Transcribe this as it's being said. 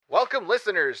Welcome,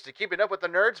 listeners, to Keeping Up with the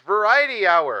Nerds Variety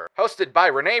Hour, hosted by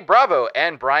Renee Bravo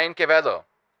and Brian Quevedo.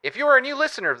 If you are a new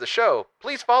listener of the show,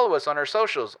 please follow us on our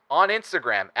socials on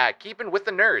Instagram at Keepin' With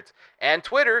The Nerds and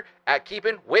Twitter at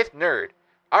Keepin' With Nerd.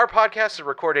 Our podcasts are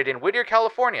recorded in Whittier,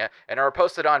 California, and are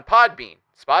posted on Podbean,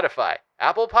 Spotify,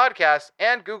 Apple Podcasts,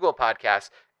 and Google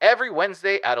Podcasts every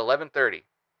Wednesday at 11:30.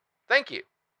 Thank you,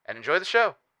 and enjoy the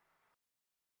show.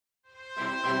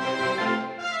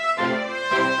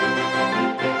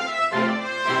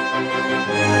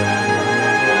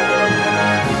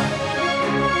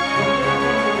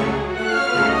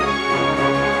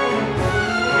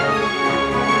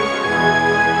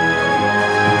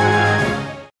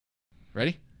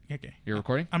 Ready? Okay. You're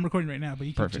recording? I'm recording right now, but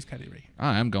you can Perfect. just cut it right.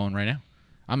 I'm going right now.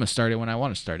 I'm going to start it when I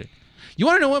want to start it. You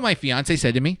want to know what my fiance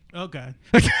said to me? Oh, God.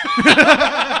 That's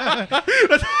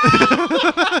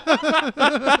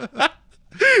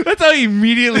how he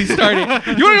immediately started. You want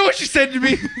to know what she said to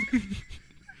me?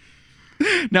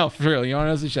 No, for real. You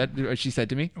want to know what she said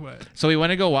to me? What? So we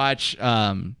went to go watch.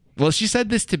 Well, she said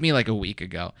this to me like a week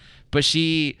ago, but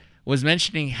she was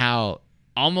mentioning how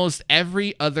almost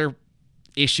every other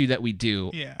issue that we do,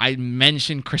 I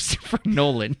mention Christopher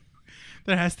Nolan.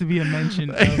 There has to be a mention.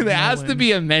 There has to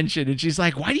be a mention, and she's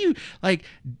like, "Why do you like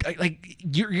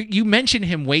you mention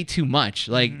him way too much?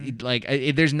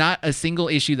 There's not a single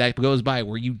issue that goes by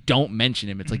where you don't mention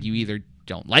him. It's like you either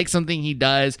don't like something he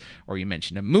does, or you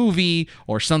mention a movie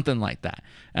or something like that."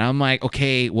 And I'm like,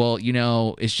 "Okay, well,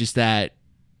 it's just that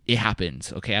it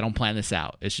happens. Okay, I don't plan this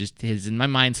out. It's just his in my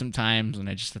mind sometimes, and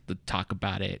I just have to talk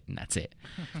about it, and that's it."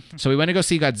 So we went to go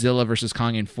see Godzilla vs.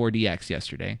 Kong in 4DX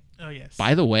yesterday. Oh, yes.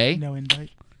 By the way, no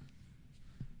invite.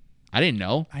 I didn't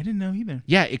know. I didn't know either.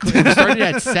 Yeah, it started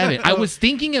at 7. I was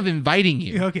thinking of inviting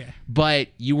you. Okay. But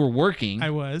you were working.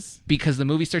 I was. Because the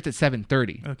movie starts at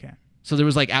 7:30. Okay. So there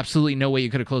was absolutely no way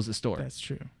you could have closed the store. That's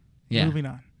true. Yeah. Moving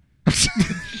on.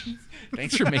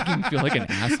 Thanks for making me feel like an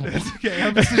asshole. It's okay.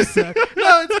 I'm just no,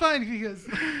 it's fine because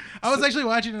I was actually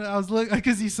watching it. I was looking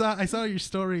because I saw your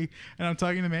story, and I'm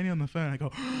talking to Manny on the phone. I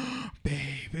go,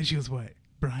 "Babe," and she goes, "What?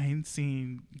 Brian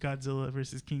seen Godzilla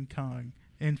versus King Kong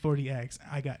in 40X.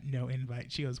 I got no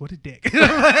invite." She goes, "What a dick."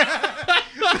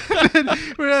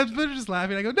 We're just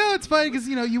laughing. I go, "No, it's fine because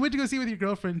you went to go see it with your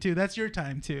girlfriend too. That's your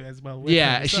time too as well."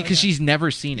 Yeah, because she's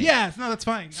never seen it. Yeah, no, that's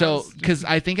fine. So because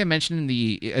I think I mentioned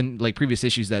in previous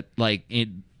issues that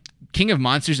King of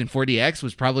Monsters in 4DX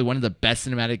was probably one of the best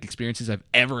cinematic experiences I've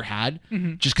ever had,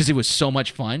 just because it was so much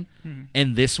fun,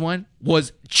 and this one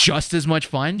was just as much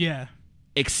fun. Yeah.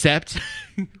 Except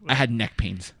I had neck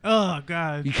pains. Oh,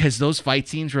 God. Because those fight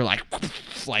scenes were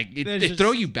they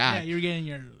throw you back. Yeah, you're getting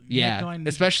your neck going,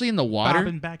 especially in the water.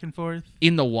 Bobbing back and forth.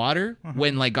 In the water,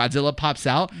 when Godzilla pops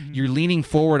out, you're leaning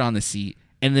forward on the seat,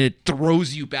 and then it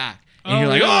throws you back. And you're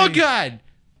like, "Oh, God."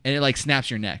 And it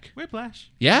snaps your neck. Whiplash.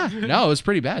 Yeah. No, it was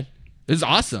pretty bad. It was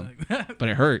awesome, but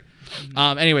it hurt.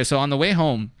 Anyway, so on the way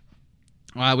home,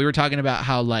 we were talking about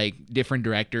how different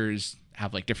directors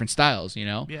have different styles,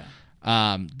 Yeah.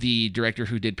 The director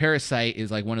who did Parasite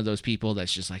is one of those people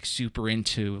that's just super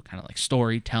into kind of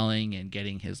storytelling and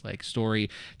getting his story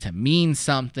to mean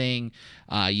something.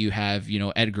 You have,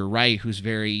 Edgar Wright, who's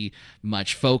very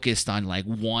much focused on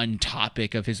one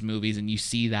topic of his movies. And you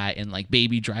see that in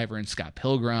Baby Driver and Scott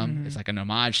Pilgrim. It's an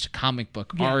homage to comic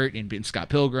book art in Scott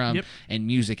Pilgrim and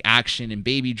music action in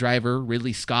Baby Driver.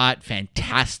 Ridley Scott,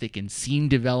 fantastic in scene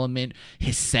development.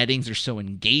 His settings are so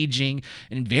engaging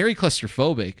and very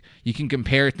claustrophobic. You can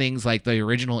compare things like the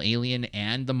original Alien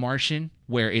and The Martian,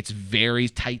 where it's very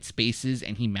tight spaces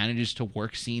and he manages to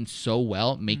work scenes so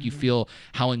well, make you feel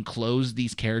how enclosed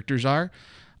these characters are.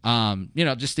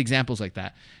 Just examples like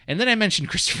that. And then I mentioned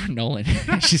Christopher Nolan,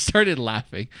 and she started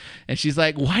laughing, and she's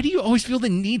like, "Why do you always feel the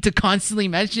need to constantly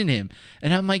mention him?"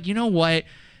 And I'm like, you know what?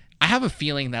 I have a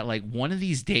feeling that one of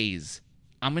these days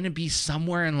I'm going to be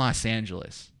somewhere in Los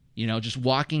Angeles, just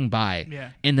walking by.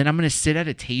 Yeah. And then I'm going to sit at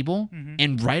a table,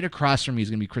 and right across from me is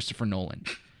going to be Christopher Nolan.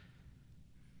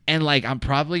 And I'm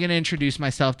probably going to introduce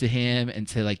myself to him and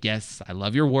say "Yes, I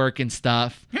love your work and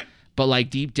stuff." But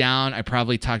deep down, I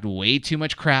probably talked way too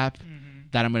much crap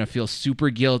that I'm going to feel super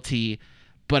guilty.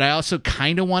 But I also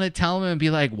kind of want to tell him and be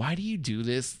like, "Why do you do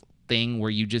this thing where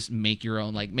you just make your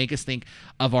own, make us think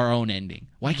of our own ending?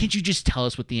 Why can't you just tell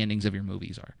us what the endings of your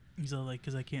movies are?" He's all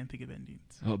because I can't think of endings.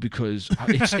 Oh, because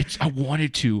I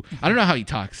wanted to. I don't know how he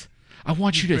talks. I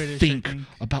want you to British, I think think.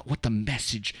 about what the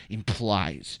message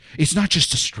implies. It's not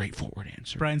just a straightforward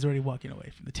answer. Brian's already walking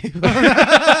away from the table.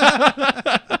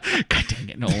 God dang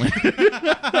it, Nolan.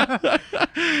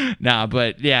 Nah,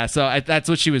 but yeah, so that's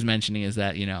what she was mentioning, is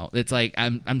that, it's like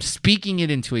I'm speaking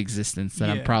it into existence that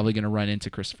I'm Yeah. probably going to run into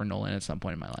Christopher Nolan at some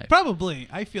point in my life. Probably.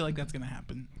 I feel like that's gonna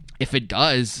happen. If it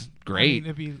does, great.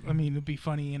 I mean, it'd be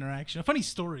funny interaction, a funny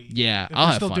story. Yeah, if I'll we're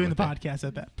have still fun doing the with it. podcast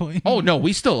at that point. Oh no,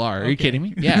 we still are. Are you Okay. kidding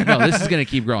me? Yeah, no, this is gonna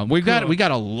keep growing. We got Cool.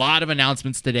 a lot of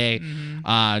announcements today.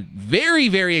 Very,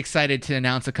 very excited to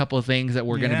announce a couple of things that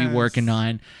we're gonna be Yes. working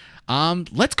on.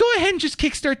 Let's go ahead and just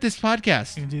kickstart this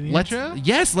podcast. You gonna do the let's intro?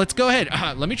 Yes, let's go ahead.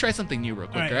 Let me try something new real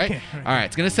quick. All right, All right. okay, all right. All right.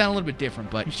 It's gonna sound a little bit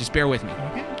different, but just bear with me.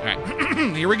 Okay. All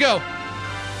right. Here we go.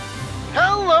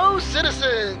 Hello,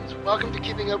 citizens! Welcome to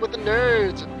Keeping Up with the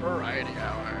Nerds Variety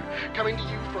Hour, coming to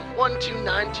you from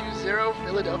 12920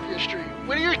 Philadelphia Street,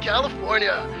 Whittier,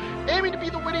 California, aiming to be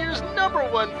the Whittier's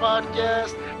 #1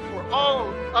 podcast for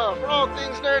all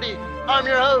things nerdy. I'm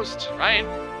your host, Ryan.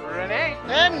 Renee,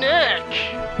 and Nick.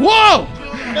 Whoa!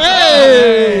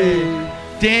 Hey!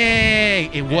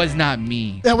 Dang! It was not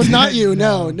me. That was not you.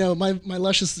 No. My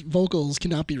luscious vocals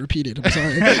cannot be repeated. I'm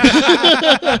sorry.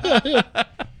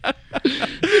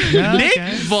 Nick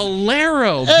Okay.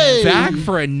 Valero Hey! back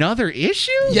for another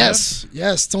issue? yes.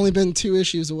 It's only been 2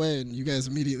 issues away, and you guys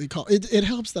immediately call. It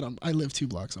helps that I live 2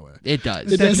 blocks away. It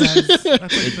does. It does. That's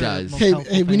like It the does. most Hey,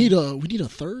 helpful we thing. need a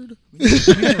third. We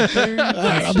need a third. All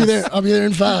right, I'll be there. I'll be there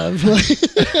in 5.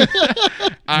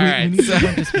 All We right. need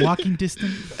someone just walking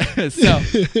distance. So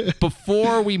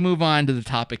before we move on to the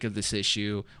topic of this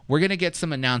issue, we're gonna get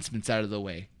some announcements out of the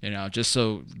way, just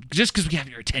because we have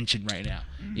your attention right now,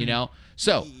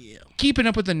 So Keeping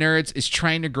Up with the Nerds is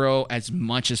trying to grow as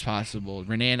much as possible.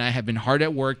 Renee and I have been hard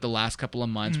at work the last couple of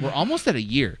months. We're almost at a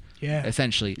year. Yeah.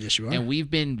 Essentially. Yes, you are. And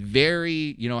we've been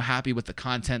very, happy with the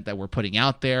content that we're putting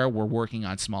out there. We're working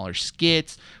on smaller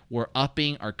skits. We're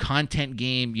upping our content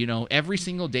game. Every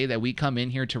single day that we come in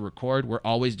here to record, we're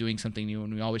always doing something new,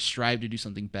 and we always strive to do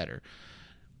something better.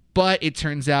 But it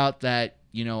turns out that,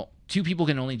 2 people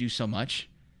can only do so much.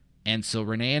 And so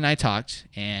Renee and I talked,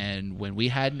 and when we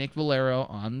had Nick Valero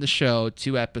on the show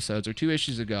 2 episodes or 2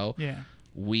 issues ago, Yeah.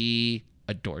 we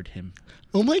adored him.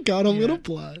 Oh my God, I'm gonna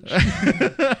blush.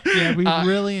 Yeah, we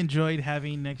really enjoyed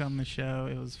having Nick on the show.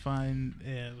 It was fun.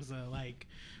 It was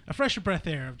a fresher breath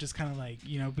air of just kind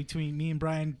of between me and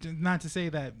Brian. Not to say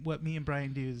that what me and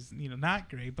Brian do is not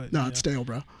great, but No, it's stale,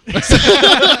 bro. It's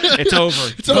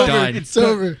over. It's over. done. It's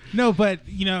over. No, but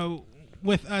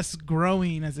with us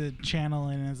growing as a channel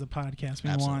and as a podcast,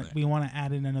 we want to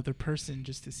add in another person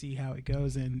just to see how it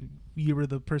goes. And you were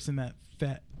the person that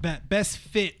best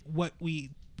fit what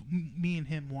me and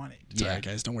him wanted. It's all right,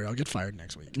 guys. Don't worry. I'll get fired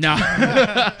next week. No.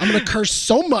 I'm gonna curse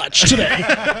so much today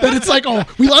that it's like, oh,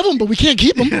 we love him, but we can't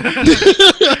keep him.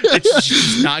 It's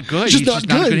just not good. Just He's not just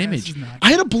not a good. good It's image. just not I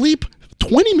had to bleep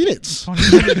 20 minutes.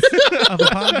 20 minutes of a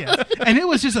podcast, and it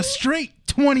was just a straight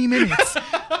 20 minutes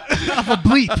of a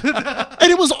bleep.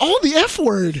 And it was all the F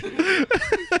word.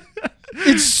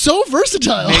 It's so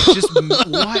versatile.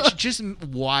 Nick, just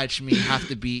watch me have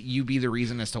to be the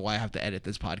reason as to why I have to edit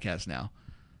this podcast now.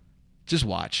 Just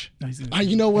watch.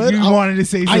 You know what? You wanted to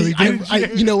say something, didn't you?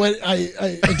 you know what? I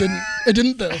didn't. I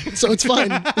didn't though. So it's fine.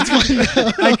 It's fine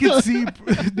now. I could see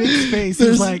Nick's face. It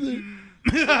was like,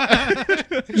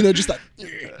 just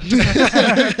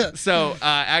that. So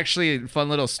actually, a fun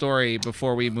little story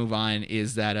before we move on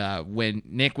is that when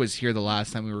Nick was here the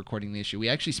last time we were recording the issue, we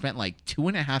actually spent like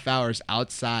 2.5 hours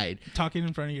outside. talking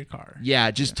in front of your car. Yeah,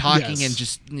 just talking Yes. and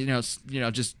just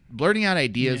just blurting out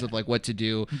ideas Yeah. of like what to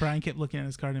do. Brian kept looking at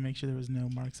his car to make sure there was no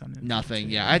marks on it. Nothing.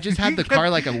 Yeah, I just had the car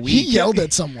like a week. He yelled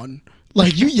at someone.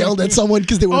 Like you yelled at someone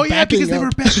because they were Oh yeah, backing because they up.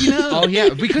 were backing up. Oh yeah,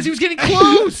 because he was getting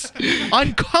close,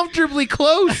 uncomfortably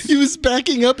close. He was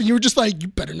backing up, and you were just like, "You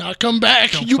better not come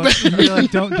back. You You're better." like,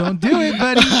 don't do it,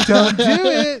 buddy. Don't do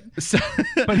it. So,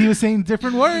 But he was saying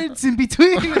different words in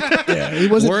between. Yeah, he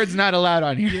wasn't. words not allowed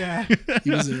on here. Yeah.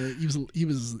 He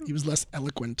was less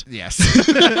eloquent. Yes.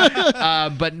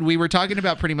 But we were talking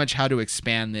about pretty much how to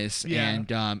expand this. Yeah.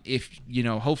 And if,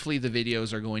 hopefully the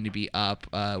videos are going to be up.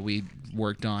 We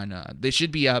worked on, they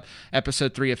should be up,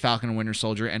 episode 3 of Falcon and Winter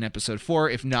Soldier and episode 4.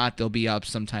 If not, they'll be up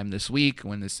sometime this week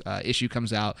when this issue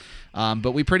comes out.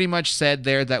 But we pretty much said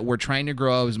there that we're trying to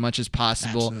grow as much as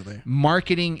possible. Absolutely.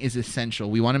 Marketing is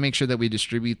essential. We want to make sure that we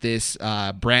distribute this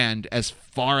brand as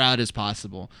far out as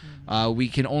possible. We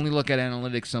can only look at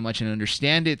analytics so much and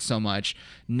understand it so much.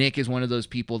 Nick is one of those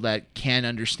people that can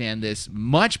understand this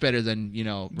much better than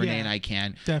Renee and I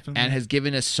can. Definitely. And has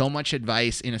given us so much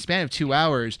advice in a span of 2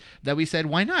 hours that we said,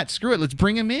 why not? Screw it. Let's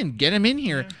bring him in. Get him in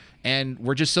here. And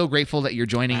we're just so grateful that you're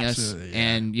joining Absolutely, us. yeah.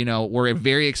 And, you know, we're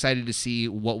very excited to see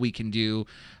what we can do.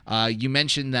 You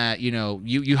mentioned that, you know,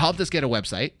 you helped us get a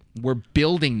website. We're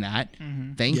building that.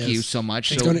 Thank Yes. you so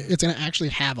much. It's So gonna actually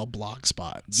have a blog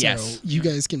spot. So Yes. you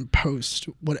guys can post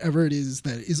whatever it is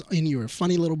that is in your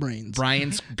funny little brains.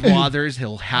 Brian's Brothers,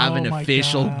 he'll have Oh an my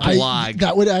official God. blog.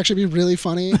 That would actually be really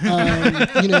funny.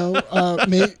 You know,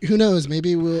 who knows?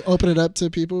 Maybe we'll open it up to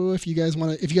people if you guys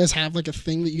want to. If you guys have like a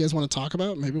thing that you guys want to talk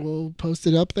about, maybe we'll post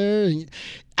it up there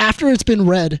after it's been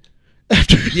read.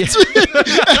 After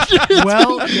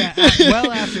Well, yeah.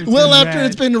 After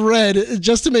it's been read,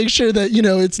 just to make sure that you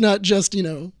know it's not just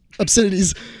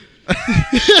obscenities.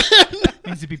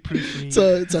 needs to be proofread.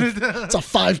 So it's a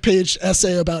 5-page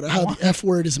essay about how the F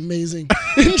word is amazing.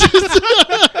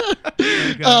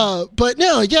 But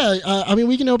no, yeah, I mean,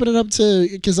 we can open it up to,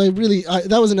 because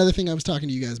that was another thing I was talking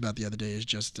to you guys about the other day, is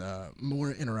just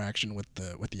more interaction with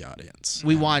the audience.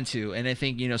 We want to, and I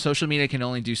think, you know, social media can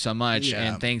only do so much. Yeah.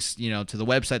 And thanks, you know, to the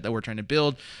website that we're trying to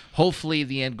build, hopefully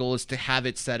the end goal is to have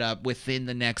it set up within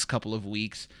the next couple of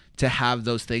weeks to have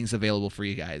those things available for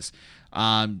you guys.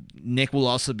 Nick will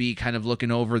also be kind of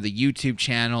looking over the YouTube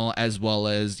channel as well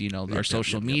as, you know, our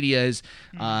social medias.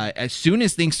 As soon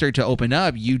as things start to open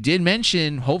up, you did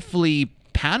mention hopefully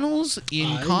panels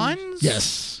in cons.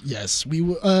 Yes. We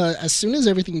will, as soon as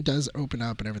everything does open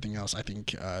up and everything else, I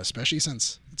think, especially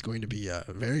since it's going to be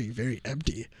very, very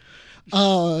empty.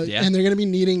 And they're going to be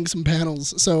needing some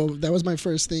panels. So that was my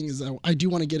first thing, is I do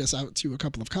want to get us out to a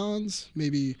couple of cons,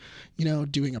 maybe, you know,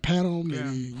 doing a panel,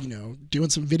 maybe, you know, doing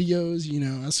some videos, you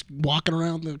know, us walking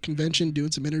around the convention,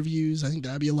 doing some interviews. I think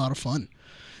that'd be a lot of fun.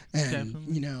 And,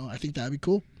 Definitely. you know, I think that'd be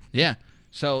cool. Yeah.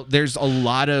 So there's a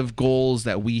lot of goals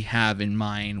that we have in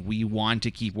mind. We want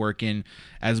to keep working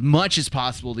as much as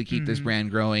possible to keep this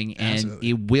brand growing, and Absolutely.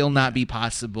 it will not be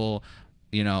possible,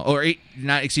 you know,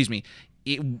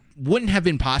 it wouldn't have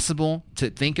been possible to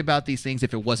think about these things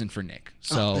if it wasn't for Nick.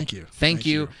 So thank you. Thank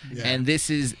you. Yeah. And this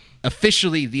is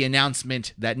officially the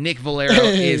announcement that Nick Valero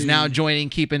Hey. is now joining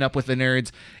Keeping Up with the Nerds,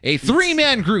 a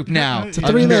 3-man group now. It's a of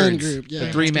 3-man nerds. group, yeah. The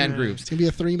It's 3-man gonna- groups. It's gonna be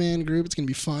a 3-man group. It's gonna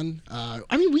be fun.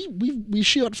 I mean, we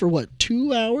shot for what,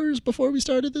 2 hours before we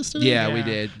started this today? Yeah, we Yeah.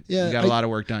 did. Yeah, We got a lot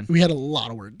of work done. We had a lot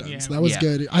of work done, Yeah. so that was Yeah.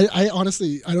 good. I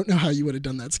honestly, I don't know how you would have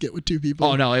done that skit with 2 people.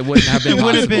 Oh, no, it wouldn't have been It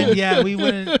would have possible. been, yeah, we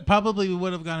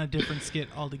would have gone a different skit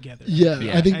altogether. Yeah,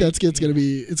 Yeah. I think that skit's gonna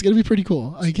be pretty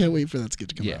cool. I can't wait for that skit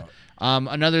to come Yeah. out.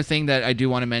 Another thing that I do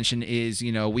want to mention is,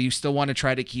 you know, we still want to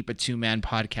try to keep a 2-man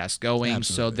podcast going.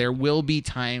 Absolutely. So there will be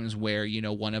times where, you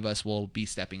know, one of us will be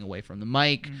stepping away from the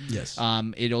mic. Yes.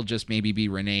 It'll just maybe be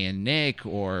Renee and Nick,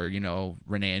 or, you know,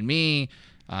 Renee and me.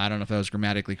 I don't know if that was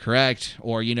grammatically correct,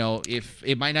 or, you know, if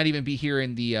it might not even be here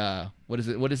in the what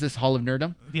is this Hall of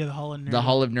Nerdom? Yeah, the Hall of Nerd. The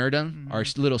Hall of Nerdom, our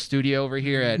little studio over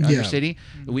here at Yeah. Undercity.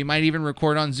 We might even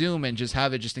record on Zoom and just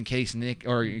have it just in case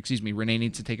Renee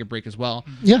needs to take a break as well.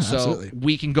 Yeah, so absolutely.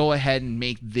 we can go ahead and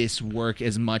make this work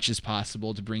as much as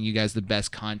possible to bring you guys the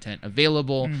best content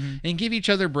available and give each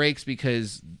other breaks,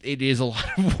 because it is a lot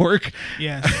of work.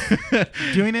 Yes.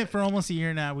 Doing it for almost a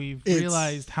year now, we've It's-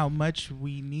 realized how much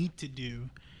we need to do,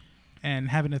 and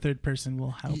having a third person will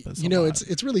help us. You a know, lot.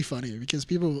 it's really funny because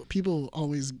people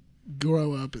always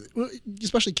grow up, well,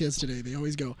 especially kids today. They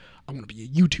always go, "I want to be a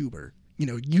YouTuber." You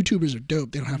know, YouTubers are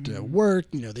dope. They don't have to work.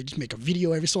 You know, they just make a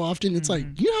video every so often. It's like,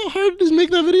 you know how hard it is to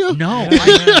make that video? No,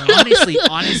 honestly,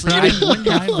 I wouldn't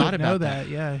have Brian thought would know about that.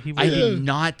 Yeah, he I would. did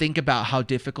not think about how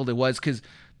difficult it was, because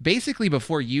basically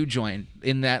before you joined,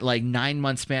 in that like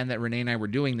 9-month span that Renee and I were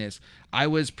doing this, I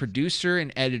was producer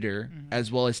and editor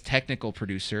as well as technical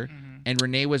producer, and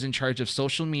Renee was in charge of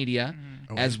social media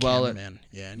Oh, as and well. cameraman.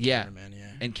 Yeah, and Yeah. cameraman, yeah.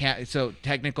 And so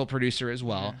technical producer as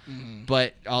well,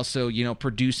 but also, you know,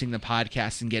 producing the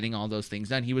podcast and getting all those things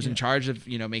done. He was in charge of,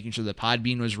 you know, making sure the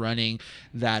Podbean was running,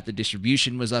 that the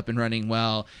distribution was up and running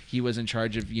well. He was in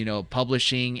charge of, you know,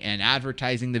 publishing and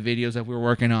advertising the videos that we were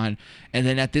working on. And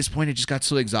then at this point, it just got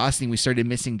so exhausting. We started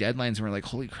missing deadlines, and we're like,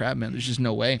 holy crap, man, there's just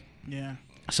no way. Yeah.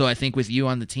 So I think with you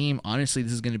on the team, honestly,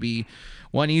 this is going to be,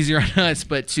 1, easier on us,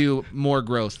 but 2, more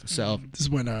growth. So This is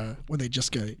when they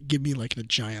just give me like a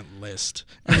giant list,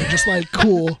 and they're just like,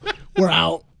 "Cool, we're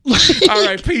out." all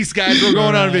right, peace, guys. We're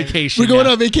going on vacation. We're going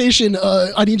now. on vacation.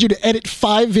 I need you to edit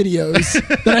 5 videos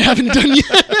that I haven't done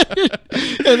yet,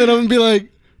 and then I'm gonna be like,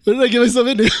 "What did I get myself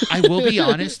into?" I will be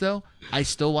honest though, I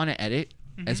still want to edit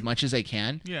as much as I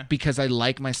can, Yeah. because I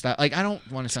like my style. Like, I don't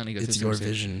want to sound egotistical. It's your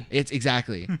vision. It's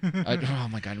exactly. Oh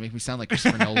my god, it makes me sound like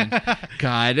Christopher Nolan.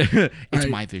 God, it's right.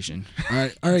 my vision. All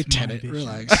right, my Tenet, vision.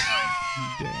 relax.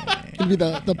 It'll be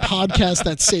the podcast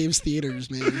that saves theaters,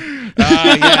 man.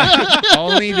 Yeah.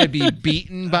 Only to be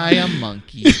beaten by a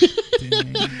monkey.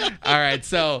 All right,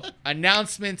 so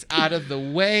announcements out of the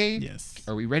way. Yes.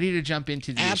 Are we ready to jump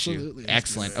into the Absolutely. issue?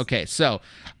 Excellent. Okay, so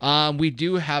we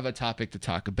do have a topic to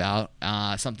talk about,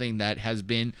 something that has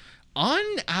been on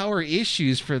our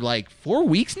issues for like 4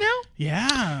 weeks now.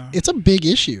 Yeah. It's a big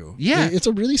issue. Yeah. It's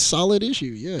a really solid issue.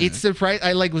 Yeah. It's surprising.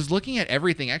 I was looking at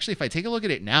everything. Actually, if I take a look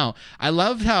at it now, I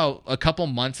loved how a couple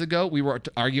months ago we were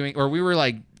arguing, or we were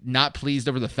like not pleased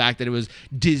over the fact that it was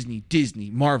Disney,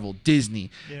 Marvel, Disney.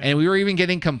 Yeah. And we were even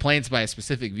getting complaints by a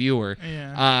specific viewer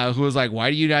who was like, why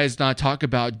do you guys not talk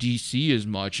about DC as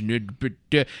much? And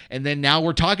then now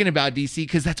we're talking about DC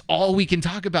because that's all we can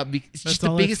talk about. It's just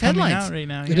the biggest headlines. Out right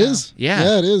now. It is. Yeah.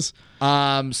 Yeah, it is.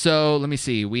 So let me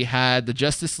see. We had the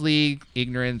Justice League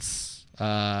Ignorance,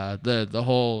 the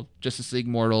whole Justice League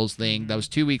Mortals thing. That was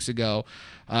 2 weeks ago.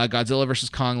 Godzilla vs.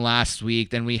 Kong last week.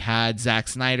 Then we had Zack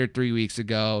Snyder 3 weeks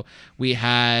ago. We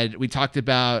talked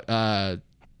about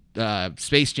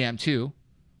Space Jam 2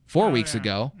 4 weeks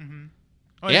ago. Mm-hmm.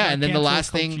 And then the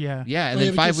last thing, and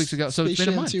then 5 weeks ago. So Space it's been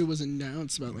a Jam month. 2 was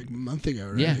announced about like a month ago,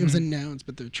 right? Yeah. It was announced,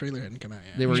 but the trailer hadn't come out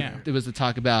yet. It was the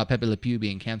talk about Pepe Le Pew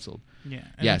being canceled. Yeah.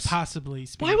 And Yes. Possibly.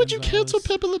 Why would you cancel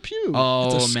Pepe Le Pew?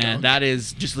 Oh It's a man, skunk. that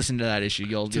is just listen to that issue.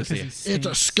 You'll see it. It's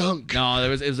a skunk. No, it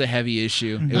was a heavy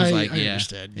issue. It was I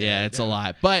understand. Yeah, it's a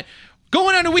lot. But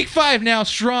going on to week 5 now,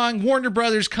 strong. Warner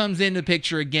Brothers comes into the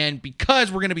picture again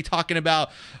because we're going to be talking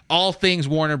about all things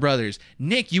Warner Brothers.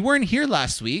 Nick, you weren't here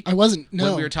last week. I wasn't. No.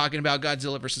 When we were talking about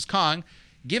Godzilla vs. Kong.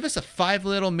 Give us a 5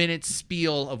 little minute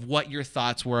spiel of what your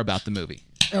thoughts were about the movie.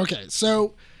 Okay,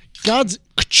 so God's.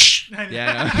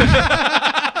 Yeah.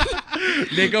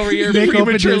 Nick over here Nick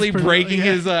prematurely opened his breaking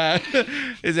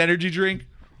his energy drink.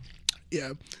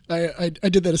 Yeah, I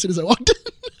did that as soon as I walked in.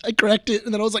 I cracked it,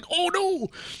 and then I was like, "Oh no!"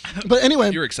 But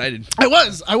anyway, You were excited. I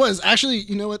was actually.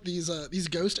 You know what? These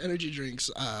Ghost energy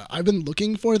drinks. I've been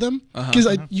looking for them because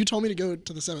you told me to go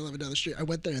to the 7-Eleven down the street. I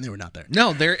went there and they were not there.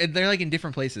 No, they're like in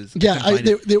different places. Yeah, Couldn't find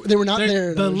it. they were not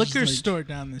there. and I The was just liquor like, store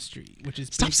down the street, which is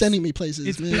Stop sending me places,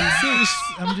 It's man.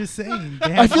 I'm just saying. They I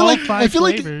have feel all like 5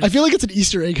 flavors. I feel like it's an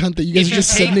Easter egg hunt that you guys If are you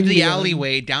just take sending the me on.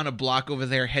 alleyway down a block over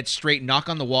there, head straight, knock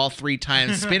on the wall 3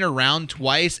 times, spin around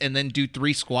twice, and then do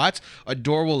 3 squats, a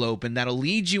door will open. That'll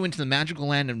lead you into the magical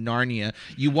land of Narnia.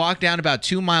 You walk down about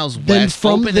 2 miles Then west,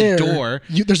 from open there, the door.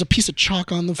 there's a piece of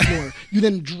chalk on the floor. You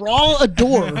then draw a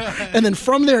door, and then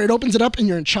from there it opens it up, and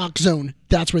you're in chalk zone.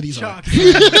 That's where these Chalk.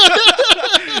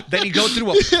 Then you go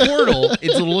through a portal.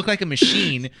 It'll look like a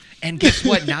machine. And guess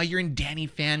what? Now you're in Danny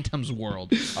Phantom's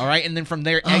world. All right. And then from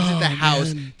there, exit the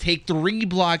house. man. Take 3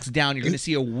 blocks down. You're going to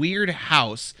see a weird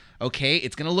house. Okay.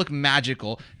 It's going to look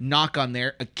magical. Knock on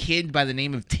there. A kid by the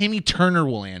name of Timmy Turner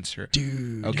will answer.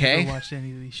 Dude. Okay. Never watched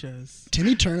any of these shows.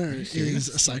 Timmy Turner is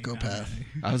a psychopath.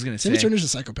 I was going to Timmy say. Turner's a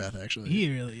psychopath, actually. He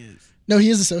really is. No, he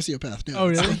is a sociopath. No, Oh,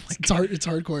 really? It's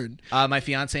hardcore. My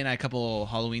fiance and I, a couple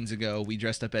Halloweens ago, we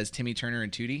dressed up as Timmy Turner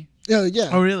and Tootie. Oh, yeah.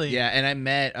 Oh, really? Yeah. And I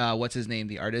met, what's his name?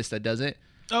 The artist that does it.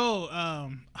 Oh,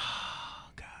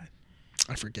 God.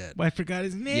 I forget. Well, I forgot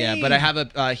his name. Yeah. But I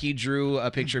have he drew a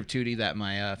picture of Tootie that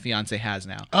my fiance has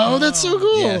now. Oh, that's so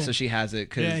cool. Yeah, so she has it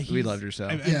because we he's- loved her so.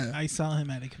 I saw him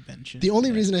at a convention. The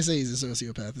only reason I say he's a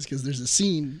sociopath is because there's a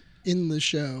scene in the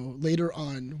show later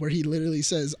on where he literally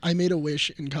says, "I made a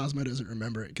wish and Cosmo doesn't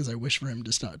remember it because I wish for him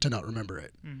to not remember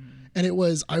it." And it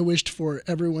was, I wished for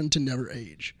everyone to never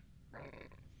age.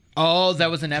 Oh, that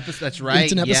was an episode. That's right.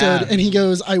 It's an episode, Yeah. and he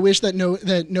goes, "I wish that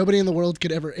nobody in the world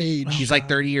could ever age." He's like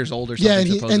 30 years old or something. Yeah, and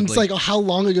supposedly. it's like, "Oh, how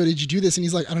long ago did you do this?" And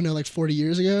he's like, "I don't know, like 40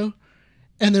 years ago."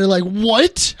 And they're like,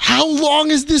 "What? How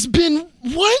long has this been?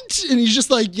 What?" And he's just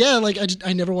like, "Yeah, like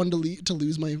I never wanted to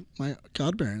lose my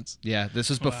godparents." Yeah, this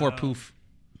was before Wow. Poof.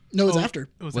 No, it's after.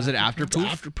 Was it after It's Poof?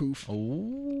 after Poof.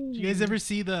 Oh. Did you guys ever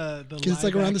see the it's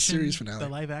like around the series finale. The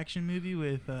live action movie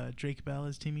with Drake Bell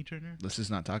as Timmy Turner? Let's just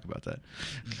not talk about that.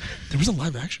 There was a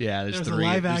live action. Yeah, there's There was a 3.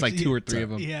 live There's like action- 2 or 3 of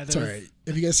them. Yeah, It's all right.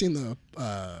 Have you guys seen the?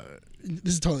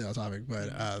 This is totally off topic,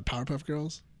 but Powerpuff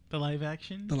Girls, The live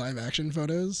action? the live action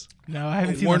photos. No, I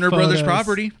haven't seen Warner the Brothers photos.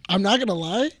 property. I'm not gonna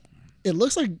lie, it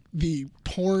looks like the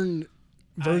porn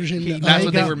version. he- of- That's you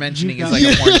what they got- were mentioning you is got-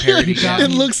 like a porn parody. you got Yeah. It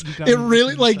me- looks. you got It me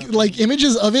really mixed up. like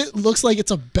images of it looks like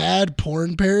it's a bad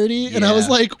porn parody, and I was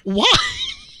Yeah. like, why?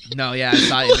 No, yeah, I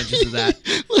saw images of that.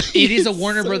 It is a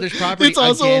Warner Brothers property. It's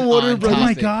also again, a Warner on Brothers- Oh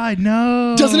my topic. God,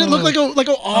 no! Doesn't it look like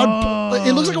a odd? Oh.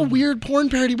 It looks like a weird porn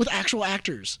parody with actual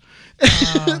actors,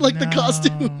 Oh, like the no.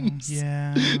 costumes.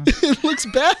 Yeah, It looks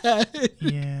bad.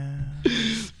 yeah.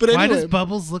 But Why anyway, does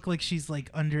Bubbles look like she's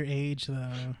like underage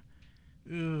though?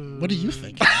 Ooh. what do you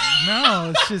think?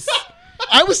 No, it's just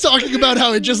I was talking about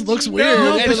how it just looks weird.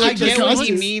 No, but and I like the get what he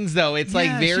costumes- means though. It's like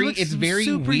Yeah, she very, looks it's very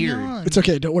super weird. young. It's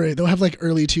okay. Don't worry. They'll have like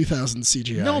early 2000s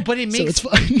CGI. No, but it so makes it's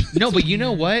fine. no. But you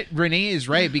know what? Renee is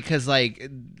right because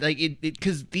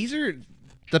because these are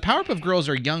the Powerpuff Girls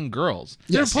are young girls.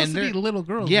 They're Yes. supposed And to be little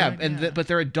girls. Yeah, right? but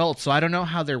they're adults, so I don't know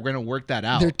how they're going to work that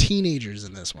out. They're teenagers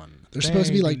in this one. They're supposed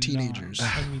to be like They're not. teenagers.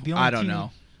 I mean, the I only don't teen-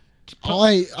 know.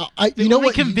 The you know only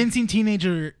what? convincing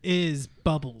teenager is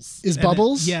Bubbles. Is And it-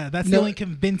 Bubbles? yeah, that's No, the only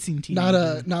convincing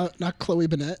teenager. Not Chloe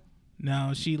Bennett.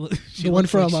 No, she The looks one like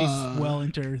from, she's well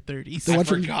into her 30s. the I one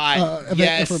from, forgot. Event-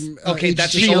 yes. from, okay, Agents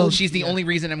that's of the S.H.I.E.L.D. only, she's the only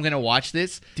reason I'm going to watch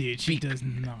this. Dude, she does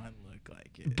not look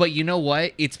like it. But you know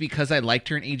what? It's because I liked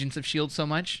her in Agents of S.H.I.E.L.D. so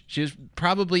much. She was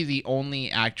probably the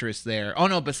only actress there. Oh,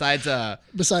 no, besides,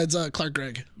 besides Clark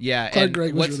Gregg. yeah. Clark and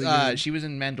Gregg was what's, really good. she was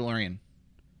in Mandalorian.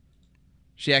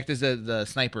 She acted as the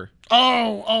sniper.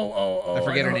 Oh! I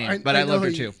forget her know- name, but I know loved her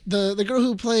who- too. The girl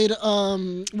who played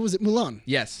what was it? Mulan.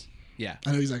 Yes. Yeah.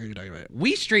 I know exactly what you're talking about.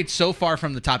 We strayed so far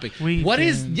from the topic. We What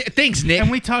is? did. Yeah, thanks, Nick.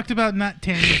 And we talked about not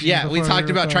tangent. yeah, we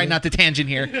talked about trying not to tangent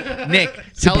here. Nick,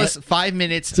 tell us 5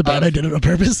 minutes. It's a bad I did it on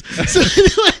purpose. So,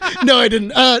 no, I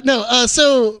didn't.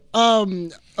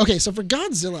 Okay, so for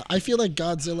Godzilla, I feel like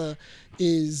Godzilla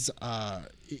is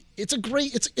it's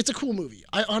a cool movie.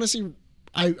 I honestly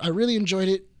I really enjoyed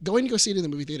it. Going to go see it in the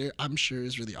movie theater, I'm sure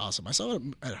is really awesome. I saw it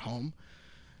at home.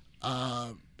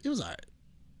 It was alright.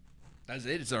 That's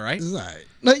it. It's all right. It was alright.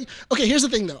 Like, okay, here's the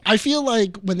thing though. I feel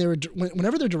like whenever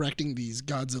they're directing these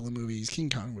Godzilla movies, King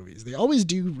Kong movies, they always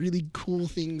do really cool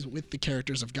things with the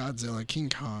characters of Godzilla, King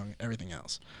Kong, everything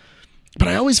else. But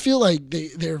I always feel like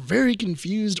they're very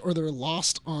confused or they're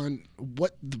lost on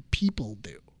what the people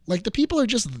do. Like the people are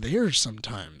just there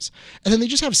sometimes, and then they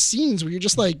just have scenes where you're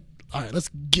just like, all right, let's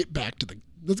get back to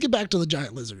the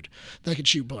giant lizard that could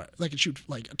shoot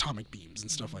like atomic beams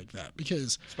and stuff like that.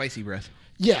 Because Spicy breath.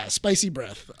 yeah, spicy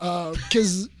breath.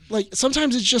 Because like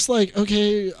sometimes it's just like,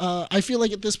 okay, I feel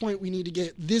like at this point we need to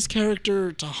get this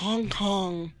character to Hong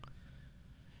Kong.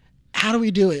 How do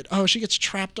we do it? Oh, she gets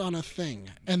trapped on a thing,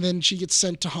 and then she gets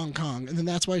sent to Hong Kong, and then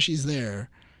that's why she's there.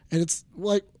 And it's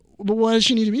like, but why does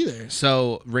she need to be there?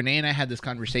 So Renee and I had this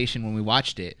conversation when we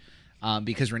watched it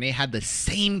because Renee had the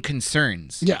same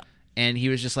concerns. Yeah. And he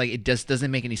was just like, it just doesn't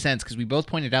make any sense because we both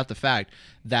pointed out the fact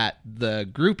that the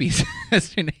groupies,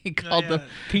 as Renee called them,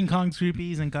 King Kong's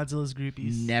groupies and Godzilla's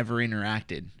groupies. never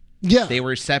interacted. Yeah. They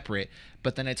were separate.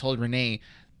 But then I told Renee,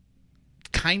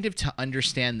 kind of to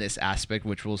understand this aspect,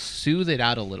 which will soothe it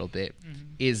out a little bit,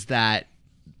 is that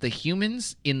the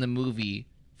humans in the movie,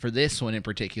 for this one in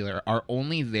particular, are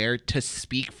only there to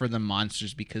speak for the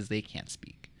monsters because they can't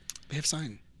speak. They have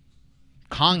sign.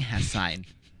 Kong has sign.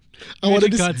 I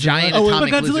wanted to Godzilla. Giant Oh,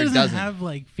 atomic but Godzilla lizard doesn't doesn't. have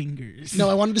like fingers. No,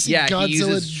 I wanted to see Yeah, Godzilla. he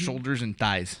uses shoulders and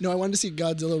thighs. No, I wanted to see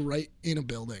Godzilla right in a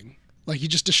building. Like he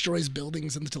just destroys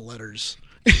buildings into letters.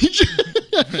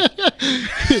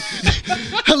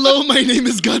 Hello, my name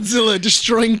is Godzilla,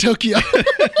 destroying Tokyo.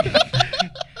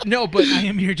 No, but I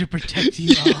am here to protect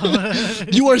you all.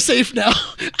 You are safe now.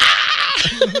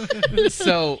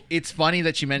 so it's funny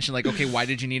that you mentioned, like, okay, why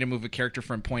did you need to move a character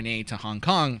from point A to Hong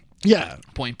Kong? Yeah.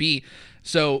 Point B.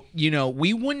 So,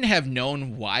 we wouldn't have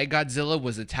known why Godzilla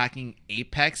was attacking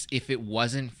Apex if it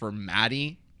wasn't for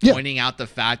Maddie Yeah. pointing out the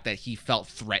fact that he felt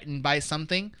threatened by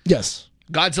something. Yes.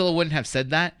 Godzilla wouldn't have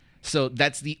said that. So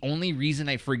that's the only reason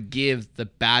I forgive the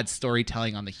bad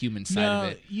storytelling on the human side No, of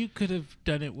it. you could have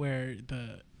done it where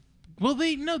they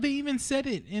even said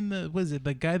it in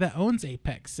the guy that owns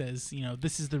Apex says,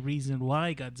 this is the reason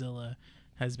why Godzilla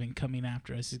has been coming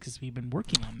after us is because we've been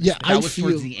working on this. Yeah, thing. That I was feel.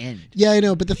 towards the end. Yeah, I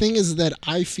know, but the thing is that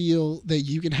I feel that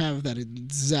you can have that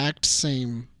exact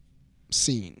same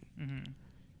scene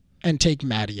and take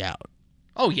Maddie out.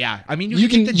 Oh, yeah. I mean, you You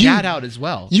can can- take the dad out as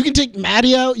well. You can take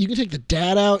Maddie out. You can take the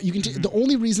dad out. You can take the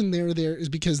only reason they're there is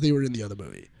because they were in the other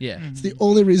movie. Yeah. It's the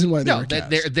only reason why they No, were cast.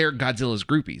 they're Godzilla's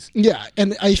groupies. Yeah,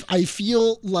 and I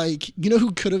feel like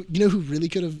who really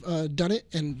could have done it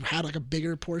and had like a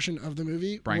bigger portion of the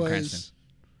movie Bryan was Cranston.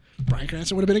 Bryan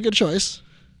Cranston would have been a good choice.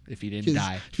 If he didn't 'Cause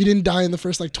die. If he didn't die in the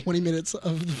first like 20 minutes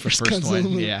of the first First Godzilla one,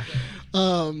 movie. yeah.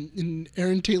 And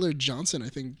Aaron Taylor Johnson, I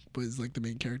think, was like the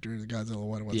main character in the Godzilla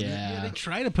one, wasn't it? Yeah, they Yeah.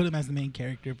 tried to put him as the main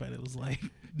character, but it was like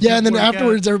Yeah, and then didn't work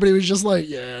afterwards, everybody was just like,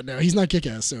 "Yeah, no, he's not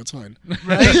Kick-Ass, so it's fine. out.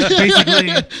 right?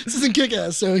 Basically, This isn't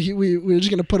Kick-Ass, so we were just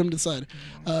gonna put him to the side.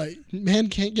 Man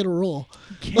can't get a role.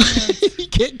 Can't. He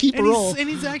can't keep a role. and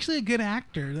he's actually a good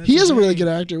actor. That's He is a the really thing. good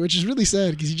actor, which is really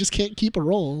sad because he just can't keep a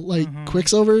role. Like Uh-huh.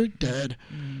 Quicksilver, dead.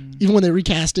 Even when they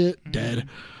recast it, dead.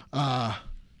 Yeah.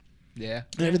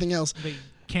 And everything else. They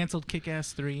canceled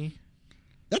Kick-Ass 3.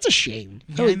 That's a shame.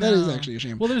 Yeah, That is I know. actually a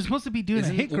shame. Well, they're supposed to be doing a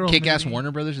Hit Girl Kick-Ass movie.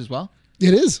 Warner Brothers as well?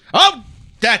 It is. Oh,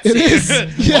 that's It it.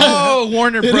 is. Yeah. Oh,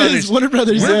 Warner It Brothers. is. Warner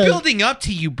Brothers. We're yeah. building up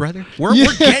to you, brother. We're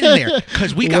getting there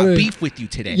because we got Warner- beef with you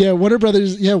today. Yeah, Warner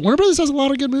Brothers. Yeah, Warner Brothers has a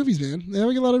lot of good movies, man. They have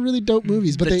a lot of really dope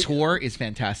movies. But the they, tour is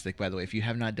fantastic, by the way. If you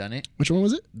have not done it, which one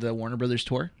was it? the Warner Brothers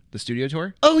tour, the studio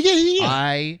tour. Oh yeah.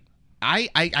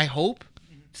 I hope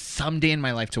someday in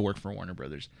my life to work for Warner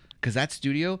Brothers because that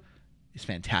studio is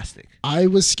fantastic. I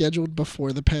was scheduled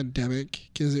before the pandemic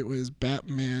because it was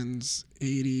Batman's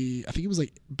 80. I think it was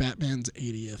like Batman's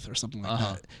 80th or something like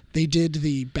that. They did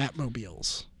the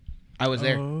Batmobiles I was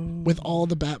there. with all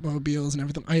the Batmobiles and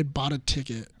everything. I had bought a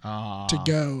ticket to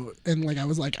go, and like I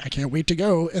was like, I can't wait to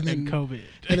go, and then And COVID.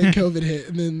 and then COVID hit,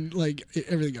 and then like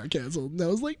everything got canceled. And I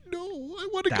was like, no, I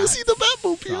want to go see the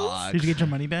Batmobiles. Did you get your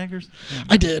money back or? Yeah.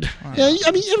 I did. Yeah,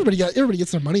 I mean everybody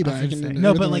gets their money back. And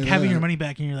No, but everything like having that. your money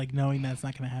back and you're like knowing that's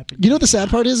not going to happen. You know what the sad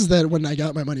part is that when I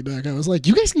got my money back, I was like,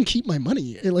 "You guys can keep my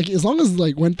money. Like as long as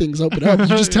like when things open up, you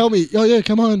just tell me, oh yeah,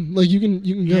 come on, like you can go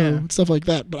Yeah. and stuff like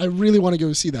that." But I really want to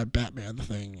go see that Batman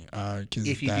thing because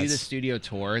If you do the studio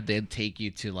tour, they'd take you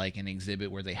to like an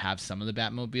exhibit where they have some of the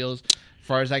Batmobiles. As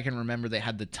far as I can remember, they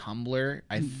had the Tumbler.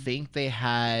 I think they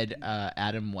had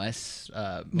Adam West's.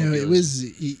 no, mobiles.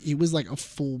 it was like a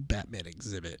full Batman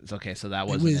exhibit. It's okay, so that It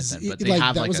wasn't was it then. But it- they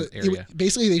have that like was an a- it area.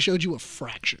 basically, they showed you a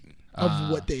fraction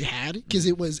of what they had because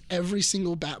it was every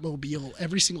single Batmobile,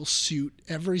 every single suit,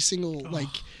 every single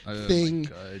thing.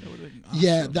 Good.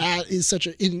 Yeah, that is such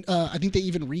a. I think they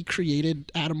even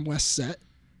recreated Adam West's set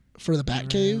for the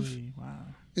Batcave Really? Wow.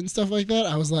 and stuff like that.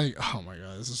 I was like, oh my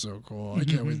god, this is so cool! I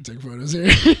can't wait to take photos here.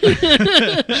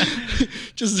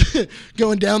 Just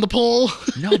going down the pole.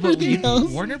 No, but Everything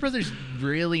else. Warner Brothers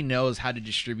really knows how to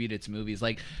distribute its movies.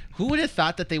 Like, who would have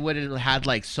thought that they would have had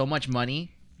like so much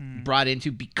money brought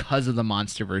into because of the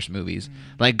MonsterVerse movies?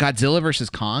 Like Godzilla versus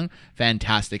Kong,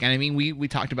 fantastic. And I mean, we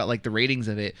talked about like the ratings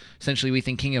of it. Essentially, we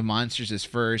think King of Monsters is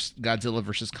first, Godzilla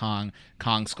versus Kong,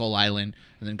 Kong Skull Island,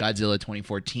 and then Godzilla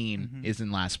 2014 is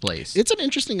in last place. It's an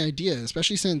interesting idea,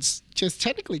 especially since just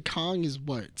technically Kong is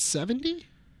what 70.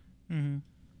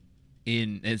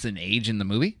 It's an age in the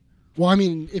movie. Well, I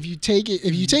mean, if you take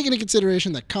into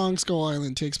consideration that Kong Skull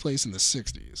Island takes place in the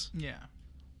 60s, Yeah.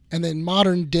 and then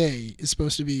modern day is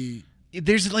supposed to be.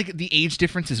 There's like the age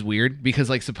difference is weird because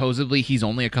like supposedly he's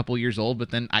only a couple years old,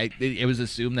 but then it was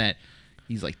assumed that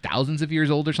he's like thousands of years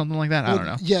old or something like that. I don't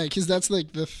know. Yeah, because that's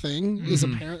like the thing is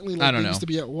apparently like I don't they used know. to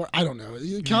be at war. I don't know.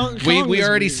 Kong We is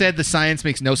already weird. said the science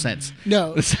makes no sense.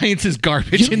 No. The science is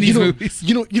garbage in these movies.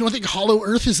 You don't think Hollow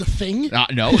Earth is a thing?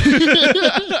 No.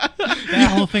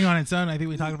 That whole thing on its own, I think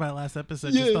we talked about it last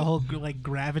episode. Just Yeah. the whole like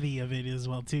gravity of it as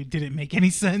well too. Did it make any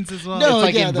sense as well? No. It's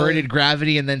like yeah, inverted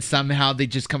gravity, and then somehow they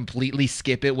just completely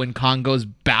skip it when Kong goes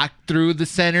back through the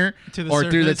center To the or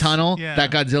through the surface? tunnel Yeah.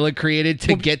 that Godzilla created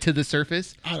to get to the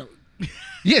surface. I don't.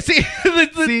 Yeah, see, See,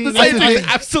 the science I- makes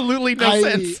absolutely no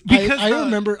sense. Because I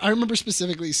the- remember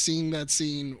specifically seeing that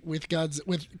scene with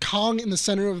Kong in the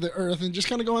center of the earth and just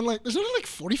kind of going like, there's only like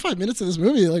 45 minutes of this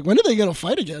movie. Like, when are they gonna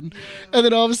fight again? And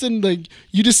then all of a sudden, like,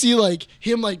 you just see like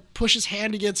him like push his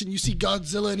hand against, and you see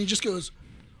Godzilla, and he just goes,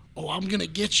 "Oh, I'm gonna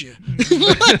get you,"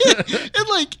 and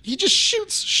like he just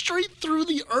shoots straight through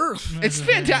the earth. It's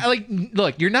fantastic. Like,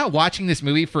 look, you're not watching this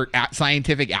movie for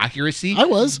scientific accuracy. I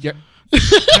was. You're-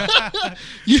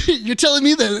 You're telling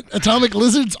me that atomic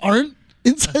lizards aren't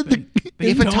inside the?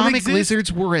 If don't atomic exist?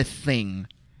 lizards were a thing,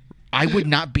 I would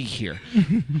not be here.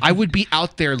 I would be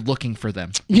out there looking for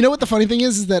them. You know what the funny thing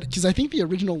is that because I think the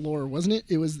original lore wasn't it?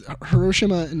 It was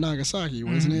Hiroshima and Nagasaki,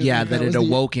 wasn't it? Yeah, Like, that it was the-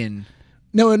 awoken.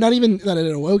 No, not even that it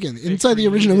had awoken. Inside the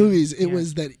original created- movies, it yeah.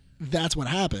 was that's what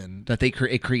happened. That it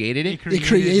created it. It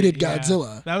created yeah.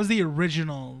 Godzilla. That was the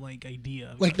original like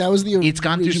idea. Like that was the. It's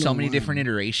gone through so original many one. different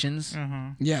iterations.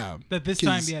 Yeah. That this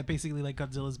time, 'cause- yeah, basically like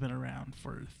Godzilla's been around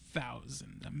for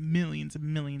thousands, millions and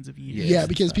millions of years. Yeah,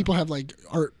 because people have like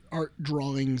art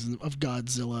drawings of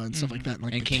Godzilla and stuff like that,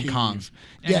 like And the King cave. Kong.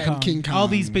 Yeah, and King Kong. All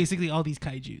these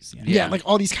kaijus. Yeah. Yeah, like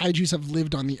all these kaiju's have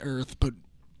lived on the earth, but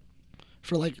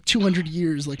for like 200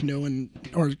 years, like no one,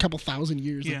 or a couple thousand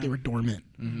years, Yeah. like they were dormant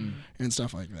and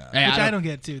stuff like that. Hey, Which I don't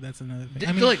get too. That's another thing.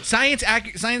 I mean, Look, science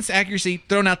accuracy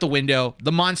thrown out the window. The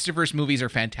MonsterVerse movies are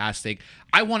fantastic.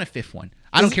 I want a fifth one.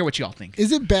 I don't care what y'all think.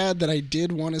 Is it bad that I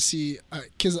did want to see,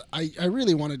 because I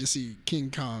really wanted to see King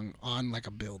Kong on like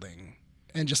a building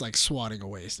and just like swatting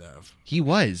away stuff. He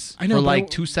was. I know, for but like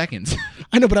 2 seconds.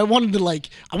 I know, but I wanted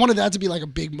that to be like a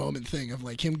big moment thing of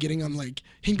like him getting on like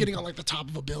the top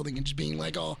of a building and just being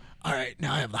like, oh, all right,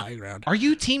 now I have the high ground. Are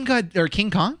you Team God or King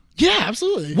Kong? Yeah,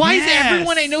 absolutely. Why is Yes.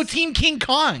 everyone I know Team King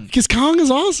Kong? Because Kong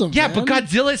is awesome. Yeah, man. but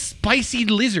Godzilla's spicy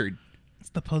lizard. It's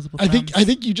the posable. I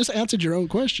think you just answered your own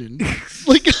question.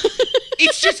 Like,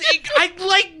 It's just, I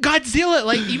like Godzilla.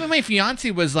 Like, even my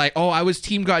fiance was like, oh, I was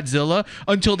Team Godzilla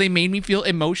until they made me feel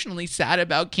emotionally sad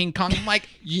about King Kong. I'm like,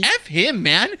 F him,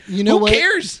 man. you know Who what?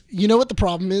 cares? You know what the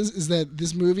problem is that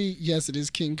this movie, yes, it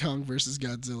is King Kong versus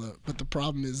Godzilla, but the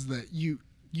problem is that you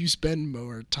spend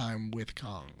more time with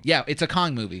Kong. Yeah, it's a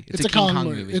Kong movie. It's a King Kong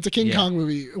movie. It's a King Yeah. Kong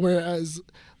movie. Whereas,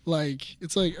 like,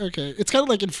 it's like, okay, it's kind of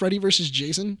like in Freddy versus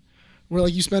Jason, where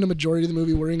like you spend a majority of the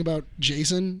movie worrying about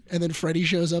Jason, and then Freddy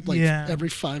shows up like every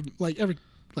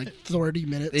 30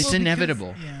 minutes. It's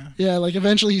inevitable. Yeah. Yeah, like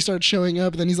eventually he starts showing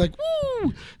up, and then he's like,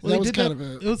 woo! Well, That was kind of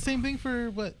It was the same thing for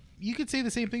what you could say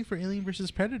the same thing for Alien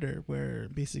versus Predator, where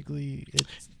basically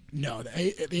it's No,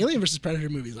 the Alien versus Predator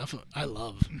movies, I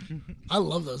love. I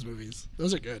love those movies.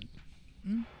 Those are good.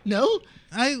 No,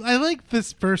 I like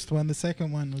this first one. The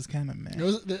second one was kind of meh.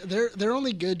 they're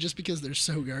only good just because they're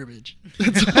so garbage.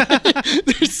 That's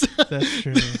why. That's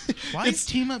true. Why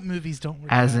team up movies don't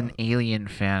work? As out? an Alien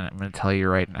fan, I'm going to tell you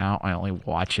right now, I only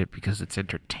watch it because it's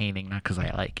entertaining, not because I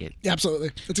like it. Yeah,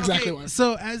 absolutely. That's exactly why.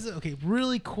 So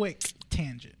really quick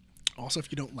tangent. Also,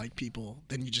 if you don't like people,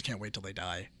 then you just can't wait till they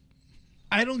die.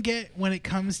 I don't get when it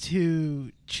comes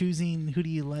to choosing who do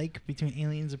you like between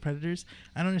aliens and predators.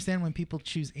 I don't understand when people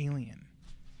choose alien.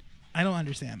 I don't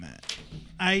understand that.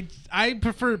 I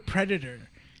prefer predator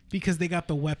because they got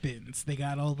the weapons. They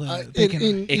got all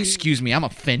the. Excuse me, I'm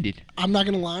offended. I'm not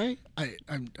gonna lie.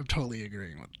 I'm totally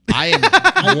agreeing with. I am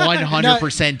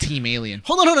 100% Team Alien.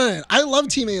 Hold on. I love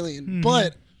Team Alien,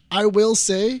 but I will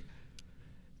say,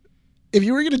 if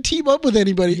you were gonna team up with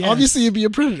anybody, Yes. obviously you'd be a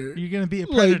predator. You're gonna be a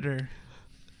predator.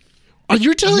 Are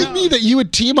you telling me that you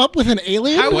would team up with an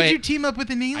alien? How would Wait. you team up with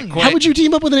an alien? quit. How would you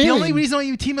team up with an The alien? only reason why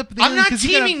you team up with an I'm alien not 'cause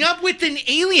you gotta- teaming up with an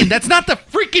alien. That's not the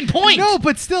freaking point. No,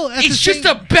 but still, It's just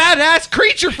a badass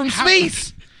creature from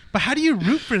space. But how do you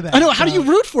root for that? I know. How do you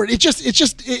though? root for it? It's.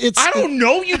 I don't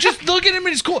know. You just look at him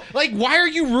and it's cool. Like, why are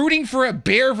you rooting for a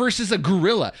bear versus a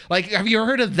gorilla? Like, have you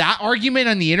heard of that argument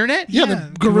on the internet? Yeah, Yeah,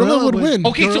 the gorilla would win.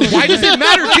 Okay, so why does it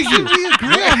matter to you? We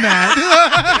agree on that.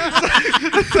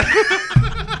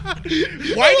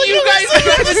 Why do you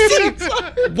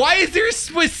guys? Why is there a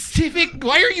specific?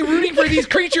 Why are you rooting for these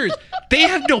creatures? They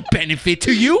have no benefit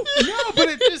to you. No, but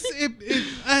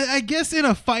I guess in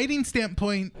a fighting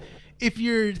standpoint, if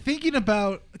you're thinking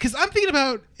about, because I'm thinking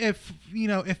about if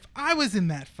I was in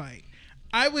that fight,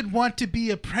 I would want to be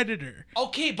a predator.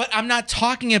 Okay, but I'm not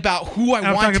talking about who I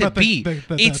I'm want talking to about the- be.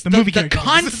 the It's movie the characters.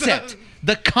 concept.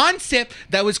 The concept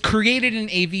that was created in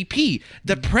AVP.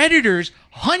 The Predators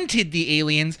hunted the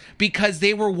aliens because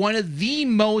they were one of the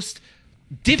most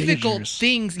difficult Dangerous.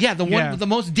 things. Yeah, the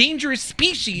most dangerous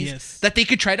species Yes. that they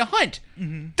could try to hunt.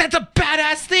 That's a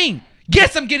badass thing.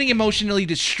 Yes, I'm getting emotionally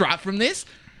distraught from this.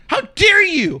 How dare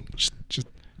you?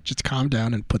 Just calm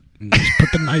down and put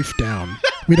the knife down.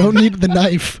 We don't need the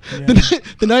knife. Yeah.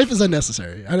 The knife is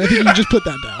unnecessary. I think you just put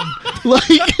that down. Like,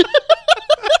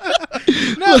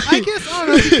 No, I guess I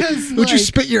don't know because would you like,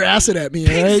 spit your acid at me?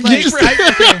 All right? like, You just,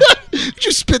 I-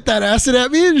 you spit that acid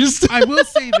at me and just. I will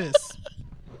say this.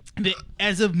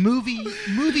 As a movie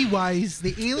wise,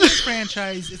 the Alien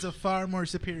franchise is a far more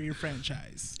superior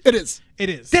franchise. It is. It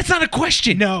is. That's not a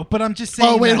question. No, but I'm just saying.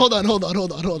 Oh wait, that hold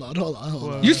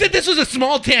on. You said this was a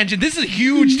small tangent. This is a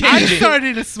huge I tangent.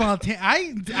 started a small.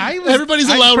 I was. Everybody's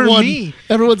allowed for one. Me,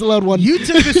 Everyone's allowed one. you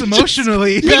took this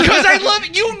emotionally. Because I love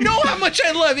you know how much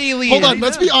I love Alien. Hold on.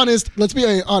 Let's be honest.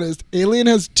 Alien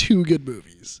has 2 good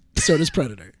movies. So does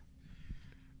Predator.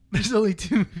 There's only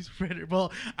 2 movies for Predator.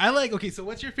 Well, I like. Okay, so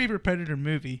what's your favorite Predator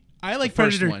movie? I like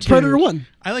first Predator one. 2. Predator 1.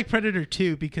 I like Predator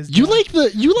 2 because You like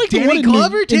the one Danny in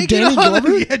Glover in taking Danny on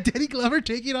Glover? Yeah, Danny Glover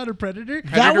taking on a Predator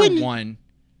That Predator one-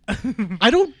 1. I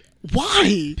don't.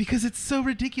 Why? because it's so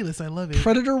ridiculous. I love it.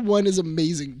 Predator 1 is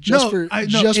amazing just for it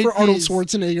Arnold is.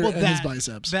 Schwarzenegger Well, and his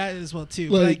biceps. That as well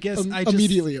too. But I Like, guess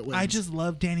immediately it wins. I just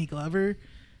love Danny Glover,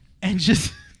 and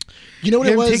just You know what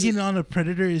him it was? taking on a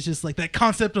Predator is just like that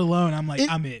concept alone. I'm like,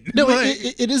 I'm in. No, Like,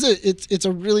 it's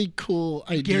a really cool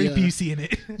idea. Gary Busey in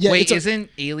it. Yeah, Wait, it's a- isn't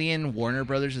Alien Warner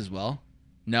Brothers as well?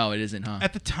 No, it isn't, huh?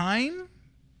 At the time,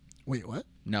 Wait, what?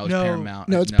 No, it's No. Paramount.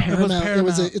 No, it's It was Paramount.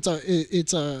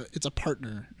 Paramount. It's a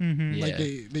partner. Yeah. Like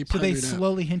they so they partnered up.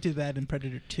 slowly hinted that in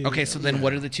Predator 2. Okay, so then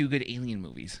what are the 2 good Alien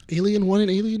movies? Alien 1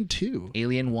 and Alien 2.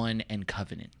 Alien 1 and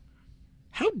Covenant.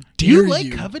 How dare You you?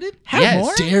 like Covenant? How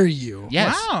Yes. dare you?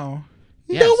 Yes. Wow.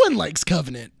 Yes. No one likes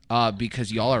Covenant.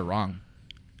 Because y'all are wrong.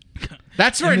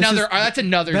 That's for And this another. is- that's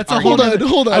another. That's a argument.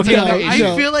 Hold on. Okay, no, okay, I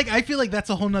no. feel like that's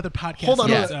a whole nother podcast. Hold on.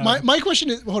 Yeah. Hold on. My question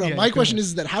is. Hold on. Yeah, My go question ahead.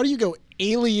 is that how do you go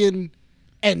alien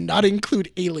and not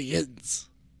include aliens?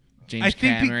 James I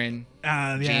think Cameron.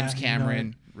 yeah, James no,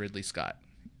 Cameron. Ridley Scott.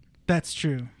 that's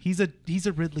true. He's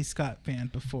a Ridley Scott fan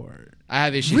before. I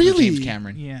have issues with Really? James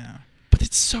Cameron. Yeah. But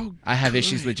it's so. I have good.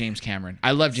 issues with James Cameron.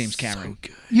 I love James Cameron. So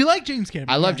good. You like James Cameron?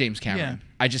 I love yeah. James Cameron. Yeah.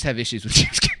 I just have issues with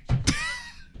James Cameron.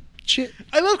 Shit.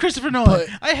 I love Christopher Nolan. But-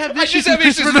 I have I issues just have with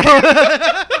issues Christopher with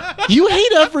Nolan. You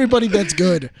hate everybody that's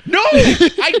good. No,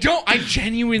 I don't. I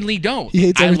genuinely don't. He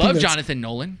hates I everything love that's- Jonathan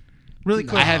Nolan. Really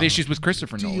quick. I have issues with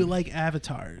Christopher Do Nolan. you like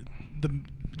Avatar? The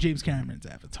James Cameron's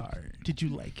Avatar. Did you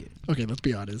like it? Okay, let's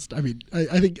be honest. I mean,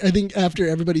 I think after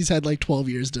everybody's had like 12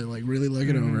 years to like really look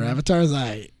it over, Avatar's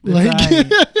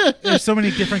There's so many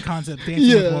different concepts. Dancing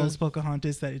Yeah. with Wolves,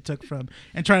 Pocahontas that it took from,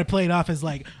 and trying to play it off as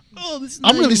like, oh, this is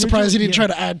I'm not really surprised he original. didn't Yeah.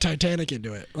 try to add Titanic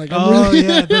into it. Like, I'm Oh really,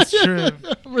 yeah, that's true.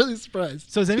 I'm really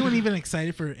surprised. So is anyone even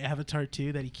excited for Avatar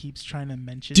 2 that he keeps trying to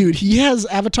mention? Dude, he has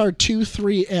Avatar 2,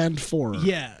 3, and 4.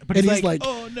 Yeah, but and he's he's like,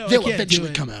 oh no, I they'll can't do eventually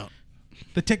it. come out.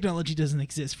 The technology doesn't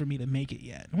exist for me to make it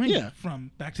yet. When, Yeah.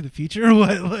 from Back to the Future or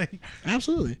what? Like,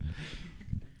 Absolutely.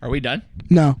 Are we done?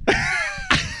 No.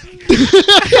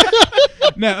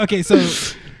 no, okay, so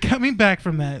coming back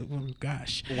from that, oh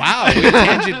gosh, Wow, we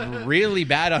tangent really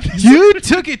bad on this. you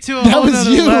took it to a That whole was other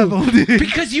you. level, dude.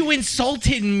 Because you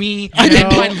insulted me. I and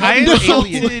didn't. my No, love I for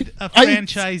Alien, insulted a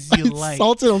franchise you like.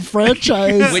 Insulted a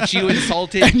franchise, which you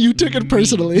insulted. and you took it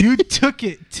personally. You took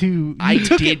it to. I you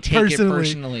took did take it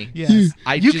personally. Yes,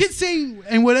 I you just- can say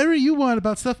and whatever you want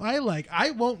about stuff I like.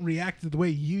 I won't react the way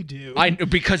you do.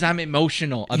 Because I'm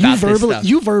emotional You about this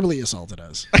stuff. verbally assaulted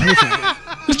us.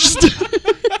 Just-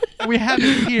 we have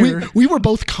it here. we were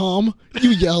both calm. You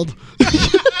yelled.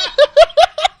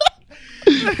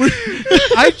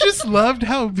 I just loved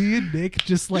how me and Nick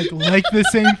just like the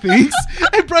same things,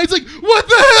 and Brian's like, "What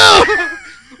the hell?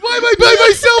 Why am I by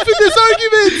myself in this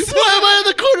argument? Why am I in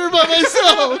the corner by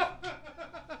myself?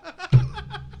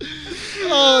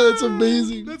 Oh, that's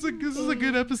amazing. This is a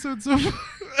good episode so far.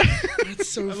 That's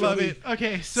so I love it.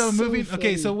 Okay, so moving.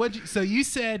 Okay, so so you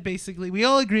said basically we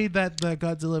all agreed that the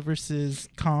Godzilla versus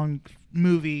Kong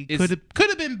movie Is- could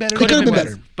have been better. Could have been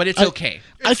better. but it's I- okay.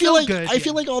 I feel still like good, I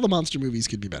feel yeah. like all the monster movies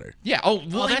could be better. Yeah. Oh,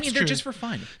 well, I that's mean, they're true. just for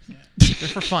fun. They're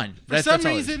for fun.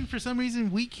 For some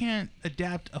reason, we can't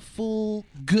adapt a full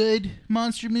good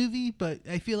monster movie, but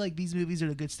I feel like these movies are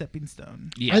a good stepping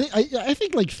stone. Yeah. I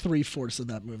think like 3/4 of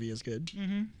that movie is good.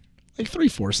 Mm-hmm. Like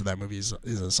 3/4 of that movie is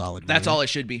a solid. That's movie. all it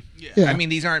should be. Yeah. I mean,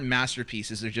 these aren't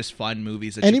masterpieces. They're just fun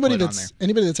movies that Anybody you put on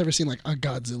there. that's ever seen like a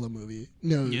Godzilla movie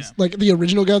knows Yeah. like the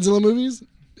original Godzilla movies.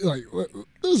 Like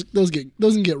those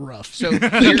can get rough. So here,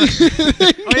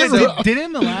 Oh yeah, so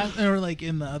didn't the last or like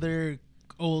in the other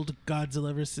old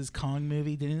Godzilla versus Kong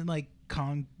movie, didn't like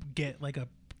Kong get like a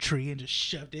tree and just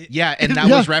shoved it? yeah, and that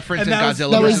Yeah. was referenced And in that was-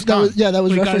 Godzilla that vs. was that Kong. was yeah that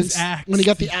was When he got his referenced axe. when he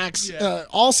got the axe. Yeah.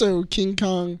 Also, King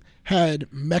Kong had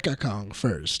Mecha Kong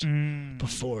first Mm.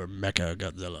 before Mecha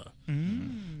Godzilla.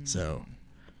 So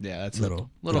Yeah, that's little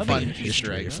a little fun history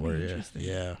Easter egg. for you. Interesting.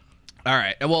 Yeah. All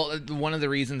right. Well, one of the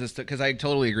reasons is because I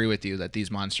totally agree with you that these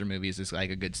monster movies is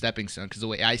like a good stepping stone. Because the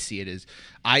way I see it is,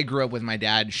 I grew up with my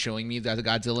dad showing me the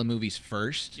Godzilla movies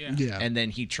first, Yeah. and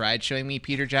then he tried showing me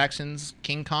Peter Jackson's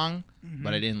King Kong,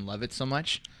 but I didn't love it so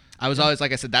much. I was always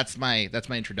like I said, that's my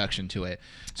introduction to it.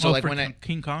 So like for when I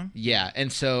King Kong. yeah,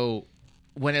 and so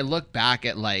when I look back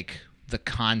at like the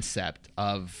concept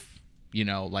of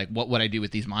like what would I do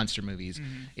with these monster movies?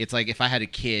 It's like if I had a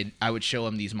kid, I would show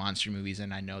him these monster movies,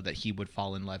 and I know that he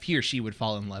or she would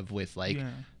fall in love with like Yeah.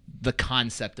 the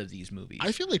concept of these movies.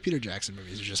 I feel like Peter Jackson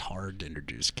movies are just hard to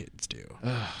introduce kids to.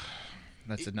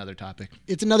 That's another topic.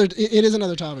 It is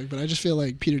another topic, but I just feel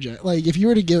like like if you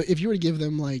were to give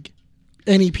them like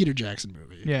any Peter Jackson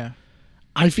movie, Yeah.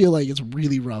 I feel like it's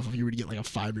really rough if you were to get like a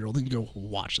 5-year-old and go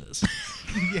watch this.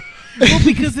 Well,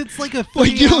 because it's like a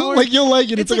like you'll like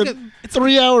it. It's, like, a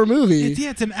 3-hour movie.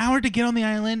 It's an hour to get on the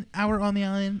island, hour on the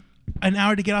island, an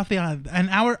hour to get off the island, an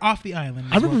hour off the island.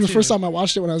 I remember the first time I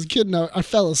watched it when I was a kid, and I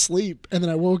fell asleep, and then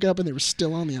I woke up and they were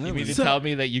still on the island. You mean to So- tell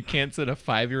me that you can't sit a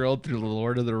 5-year-old through the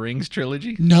Lord of the Rings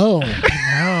trilogy? No,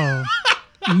 No.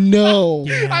 no.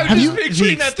 I was Have just you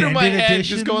picturing that through my extended head,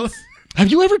 just going. editions?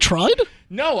 have you ever tried?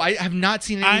 No, I have not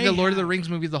seen any of the Lord of the Rings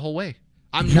movies the whole way.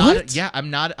 I'm What? not. Yeah, I'm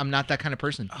not that kind of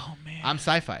person. Oh man. I'm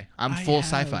sci-fi. I'm I full have-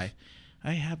 sci-fi.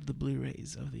 I have the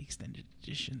Blu-rays of the extended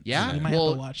edition. Yeah, so you might have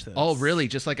to watch those. Oh, really?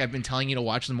 Just like I've been telling you to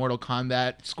watch the Mortal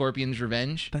Kombat Scorpion's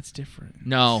Revenge. That's different.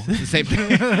 No, it's the same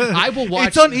thing. I will watch.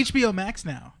 It's on HBO Max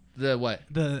now. The what?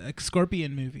 The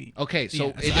Scorpion movie. Okay, so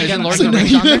Yeah, is I got- Lord So of the now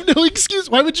Rings you on there? have no excuse.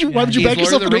 Why would you Yeah. back Is Lord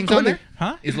yourself of in the a Rings on corner? there?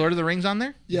 Huh? Is Lord of the Rings on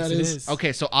there? Yeah, Yes, it it is. is.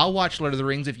 Okay, so I'll watch Lord of the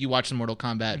Rings if you watch the Mortal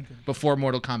Kombat before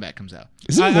Mortal Kombat comes out.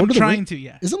 Isn't I'm Lord of the trying Rings? to,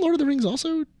 yeah. Isn't Lord of the Rings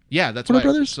also? Yeah, that's Warner why.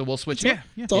 Brothers? So we'll switch. Yeah, it.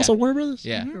 yeah. It's also Warner Brothers.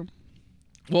 Yeah.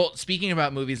 Well, speaking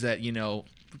about movies that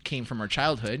came from our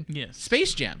childhood, Yes.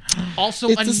 Space Jam. Also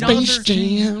It's a another Space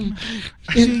Jam.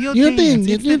 Do your Your dance, thing,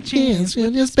 it's your the chance dance,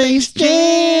 with your Space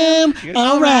Jam.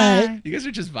 All right. You guys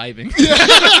are just vibing.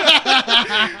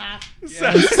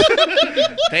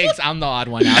 Thanks, I'm the odd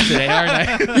one out today, aren't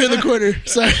I? You're in the corner.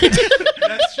 Sorry.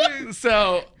 That's true.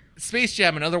 So, Space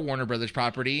Jam, another Warner Brothers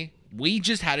property. We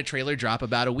just had a trailer drop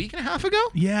about a week and a half ago.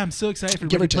 Yeah, I'm so excited for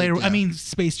Give or Ready Player. take, yeah. I mean,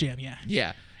 Space Jam. Yeah,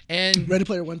 Yeah. And Ready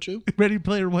Player One, too. Ready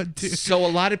Player 1, 2. so a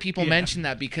lot of people Yeah. mention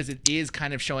that because it is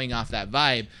kind of showing off that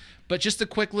vibe. But just a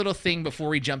quick little thing before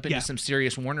we jump into Yeah. some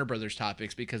serious Warner Brothers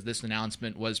topics, because this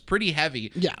announcement was pretty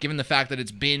heavy, Yeah. given the fact that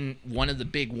it's been one of the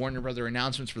big Warner Brother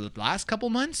announcements for the last couple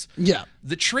months. Yeah.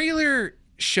 The trailer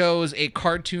shows a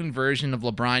cartoon version of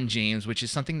LeBron James, which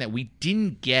is something that we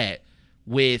didn't get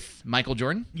with Michael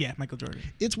Jordan. Yeah, Michael Jordan.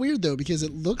 It's weird, though, because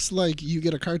it looks like you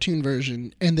get a cartoon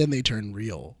version and then they turn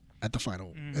real at the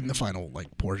final, in the final,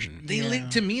 like, portion.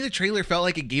 To me, the trailer felt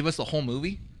like it gave us the whole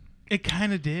movie. It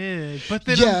kind of did, but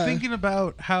then Yeah. I'm thinking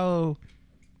about how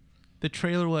the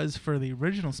trailer was for the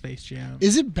original Space Jam.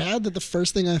 Is it bad that the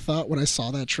first thing I thought when I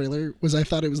saw that trailer was I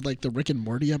thought it was like the Rick and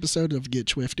Morty episode of Get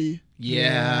Swifty?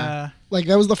 Yeah. Like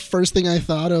that was the first thing I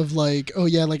thought of, like, oh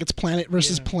yeah, like it's planet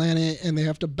versus Yeah. planet and they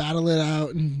have to battle it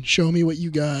out and show me what you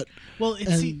got. Well,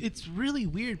 And- it's really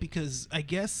weird because I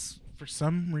guess for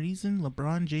some reason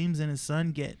LeBron James and his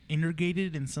son get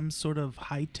integrated in some sort of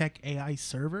high-tech AI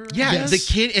server. I Yeah, guess. the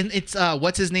kid, and it's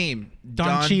what's his name?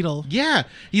 Don Cheadle. Yeah,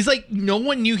 he's like no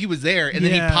one knew he was there, and then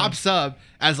he Yeah. pops up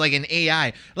as like an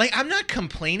AI. Like I'm not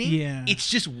complaining. Yeah. it's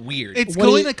just weird. It's What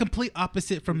going it- the complete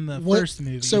opposite from the What- first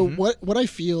movie. So what I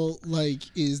feel like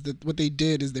is that what they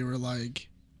did is they were like,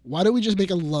 why don't we just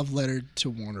make a love letter to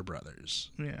Warner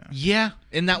Brothers? yeah, yeah,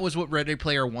 and that was what Ready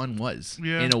Player One was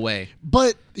Yeah. in a way.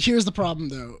 But here's the problem,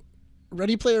 though.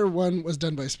 Ready Player One was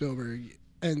done by Spielberg,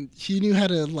 and he knew how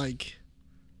to like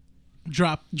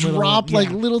drop like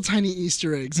yeah. little tiny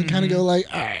Easter eggs and kind of go like,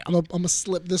 all right, I'm gonna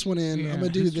slip this one in. Yeah, I'm gonna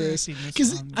do who's this directing this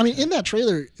because one? I mean, in that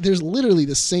trailer, there's literally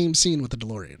the same scene with the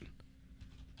DeLorean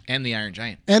And the Iron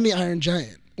Giant and the Iron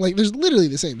Giant. Like, there's literally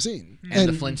the same scene. and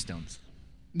the Flintstones.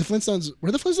 The Flintstones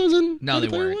were the Flintstones in? No, Ready they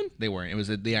Player weren't. One? They weren't. It was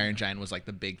the Iron Giant was like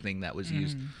the big thing that was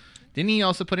used. Didn't he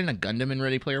also put in a Gundam in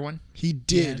Ready Player One? He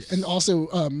did, Yes. and also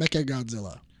Mecha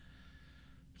Godzilla.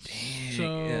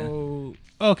 So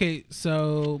okay,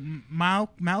 so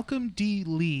Malcolm D.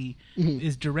 Lee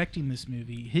is directing this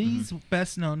movie. He's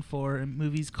best known for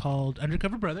movies called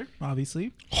Undercover Brother,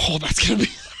 obviously. Oh, that's gonna be.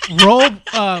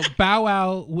 Bow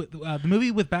Wow, the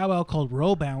movie with Bow Wow called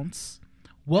Roll Bounce.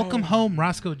 Welcome Home,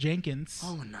 Roscoe Jenkins.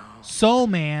 Oh no! Soul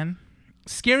Man,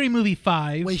 Scary Movie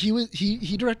 5. Wait,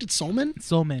 he directed Soul Man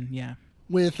Soul Man, yeah.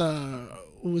 with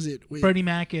what was it? Wait, Bernie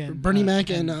Mac and Bernie Mac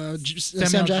and Samuel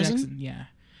Sam Jackson. yeah.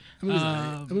 That movie's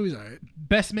alright. That movie's alright.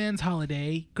 Best Man's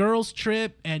Holiday, Girls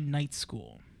Trip, and Night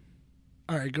School.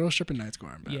 All right, Girl Strip and Night School.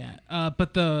 I'm bad. Yeah,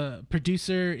 but the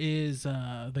producer is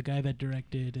the guy that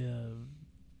directed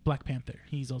Black Panther.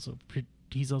 He's also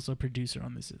a producer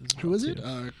on this as well. Who is it?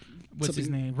 too. What's his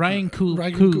something- name? Ryan Coogler.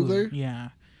 Ryan Coogler? Yeah.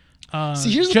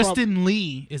 See, here's the Justin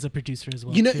Lee is a producer as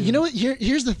well. You know, too. you know what?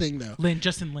 Here's the thing, though.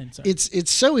 Justin Lin. Sorry.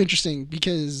 It's so interesting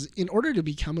because in order to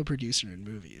become a producer in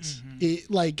movies,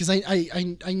 because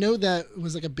I know that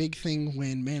was like a big thing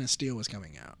when Man of Steel was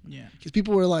coming out. Yeah. Because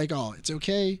people were like, oh, it's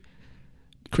okay.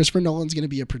 Christopher Nolan's going to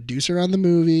be a producer on the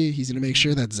movie. He's going to make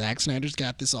sure that Zack Snyder's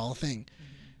got this all thing.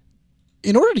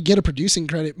 In order to get a producing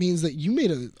credit means that you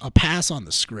made a pass on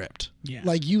the script. Yeah.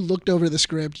 Like you looked over the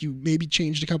script, you maybe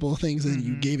changed a couple of things, and then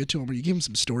you gave it to him, or you gave him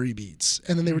some story beats.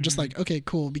 And then they were just like, okay,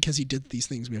 cool, because he did these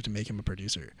things, we have to make him a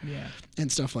producer. Yeah.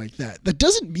 And stuff like that. That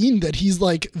doesn't mean that he's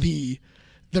like the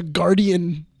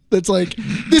guardian that's like,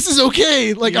 this is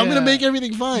okay. Like, I'm going to Yeah. make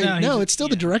everything fine. No, No, he's- it's still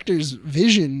the director's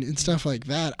vision and stuff like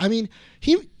that. I mean,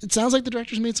 it sounds like the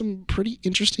director's made some pretty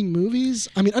interesting movies.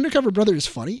 I mean, Undercover Brother is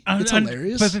funny. It's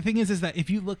hilarious. But the thing is that if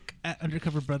you look at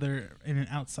Undercover Brother in an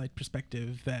outside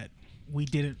perspective, that we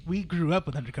didn't. We grew up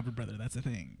with Undercover Brother. That's the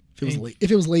thing. If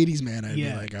it was Ladies Man, I'd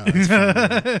be like, oh,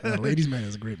 that's fine. Ladies Man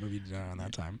is a great movie around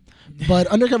that time. But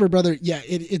Undercover Brother, yeah,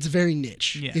 it's very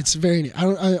niche. Yeah. It's very niche.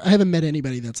 I haven't met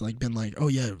anybody that's like been like, oh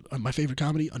yeah, my favorite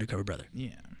comedy, Undercover Brother. Yeah.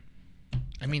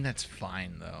 I mean, that's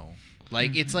fine though.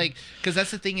 Like it's like, because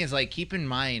that's the thing is like, keep in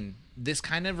mind, this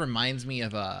kind of reminds me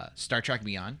of Star Trek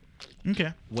Beyond.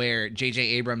 Okay. Where J.J.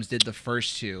 Abrams did the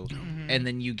first two, and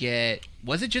then you get,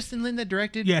 was it Justin Lin that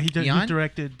directed? Yeah, he Beyond?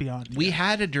 directed Beyond. We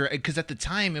had a because at the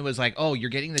time it was like, oh,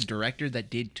 you're getting the director that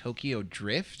did Tokyo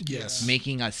Drift, Yes.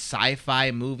 making a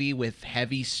sci-fi movie with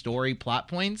heavy story plot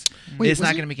points. Wait, It's was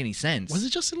not it- going to make any sense. Was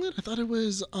it Justin Lin? I thought it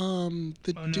was the Oh,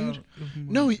 no. dude.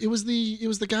 No, it was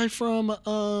the guy from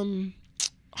He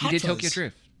Hot did Fuzz. Tokyo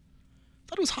Drift.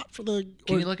 I thought it was Hot for the.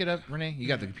 Can or- you look it up, Renee? You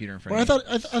got the computer in front Or of I you.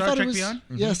 thought I thought Trek it was Beyond?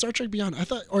 Yeah, Star Trek Beyond. I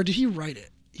thought, or did he write it?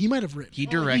 He might have written. He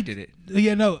directed it.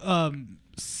 Yeah, no.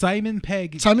 Simon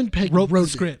Pegg. Simon Pegg wrote the it.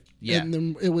 script. Yeah. and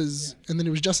then it was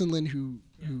Justin Lin who.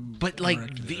 But like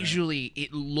directed it. visually,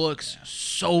 it looks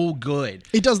so good.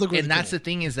 It does look really and that's cool. the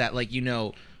thing is that like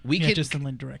we Yeah, could Justin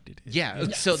Lin directed it. Yeah,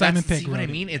 so Simon that's Pegg see what I wrote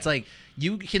it. mean. It's like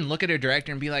you can look at a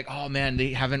director and be like, "Oh man,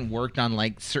 they haven't worked on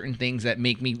like certain things that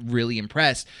make me really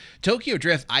impressed." Tokyo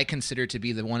Drift, I consider to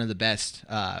be one of the best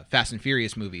Fast and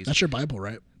Furious movies. That's your Bible,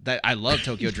 right? That I love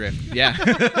Tokyo Drift. Yeah,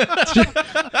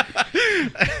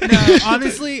 No,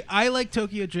 honestly, I like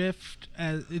Tokyo Drift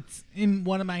as it's in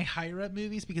one of my higher up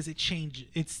movies because it changes.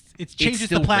 It changes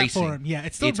still the platform. racing. Yeah,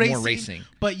 it's still It's more racing, racing.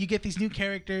 but you get these new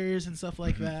characters and stuff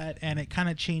like that, and it kind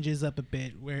of changes up a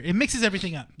bit where it mixes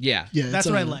everything up. yeah, Yeah, That's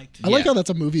it's, what I liked. I like Yeah. how that's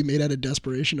a movie made out of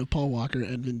desperation of Paul Walker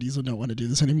and Vin Diesel don't want to do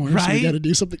this anymore. So we Right? got to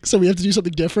do something. So we have to do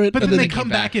something different. But and then they they come came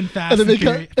back back. in Fast and then they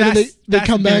come, Furious. and then they Fast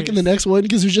come and back in the Furious. next one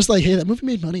because it was just like, hey, that movie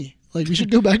made money. Like we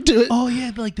should go back to it. Oh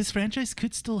yeah, but like this franchise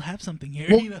could still have something here.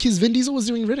 Well, you know? because Vin Diesel was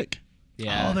doing Riddick.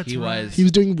 yeah. Oh, that's he right. was. He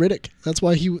was doing Riddick. That's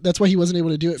why he wasn't able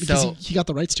to do it because So, he got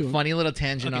the rights to him. Funny little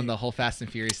tangent Okay. on the whole Fast and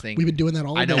Furious thing. We've been doing that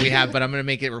all I know day. we have, but I'm gonna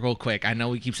make it real quick. I know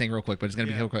we keep saying real quick, but it's gonna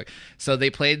be real quick. So they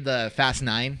played the Fast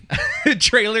 9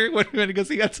 trailer when we went to go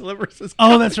see Godzilla vs.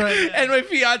 Oh, that's right, yeah. And my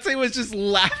fiance was just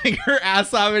laughing her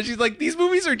ass off, and she's like, "These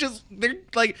movies are they're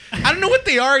like, I don't know what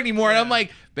they are anymore." And I'm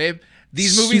like, "Babe,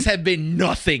 these movies have been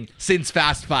nothing since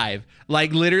Fast 5.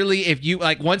 Like literally, if you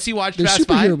like, once you watch They're Fast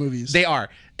superhero 5, movies. they are."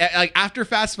 Like after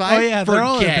Fast 5, Oh, yeah, they're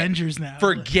all forget- Avengers now.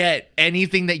 Forget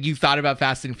anything that you thought about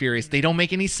Fast and Furious. They don't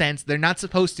make any sense. They're not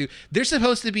supposed to. They're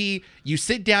supposed to be you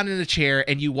sit down in a chair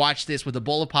and you watch this with a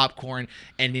bowl of popcorn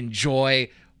and enjoy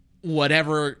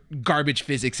whatever garbage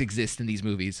physics exists in these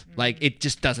movies. Like it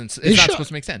just doesn't. It's not supposed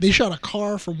to make sense. They shot a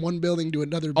car from one building to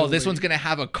another building. Oh, this one's gonna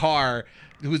have a car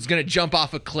who's gonna jump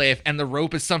off a cliff, and the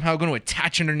rope is somehow going to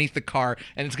attach underneath the car,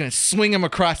 and it's gonna swing him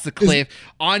across the cliff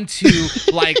onto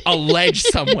like a ledge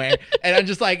somewhere. And I'm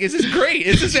just like, this is great.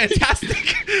 This is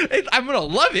fantastic. I'm gonna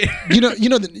love it. You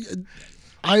know that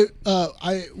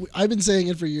I've been saying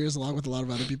it for years, along with a lot of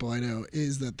other people I know,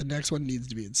 is that the next one needs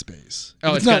to be in space.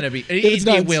 Oh, If it's not- gonna be. if it's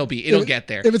not It in- will be. It'll if- get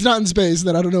there. If it's not in space,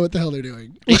 then I don't know what the hell they're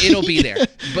doing. It'll be there.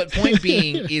 But point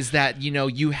being is that,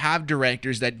 you have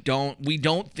directors that we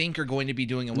don't think are going to be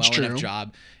doing a well enough true.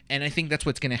 job. And I think that's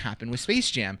what's going to happen with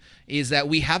Space Jam is that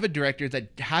we have a director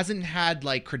that hasn't had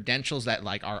like credentials that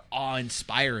like are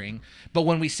awe-inspiring. But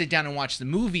when we sit down and watch the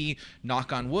movie,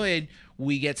 knock on wood,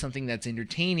 we get something that's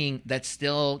entertaining that's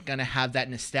still going to have that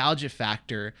nostalgia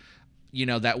factor,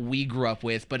 that we grew up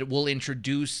with, but it will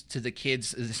introduce to the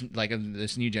kids,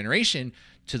 this new generation,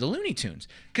 to the Looney Tunes.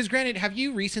 Because granted, have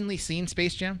you recently seen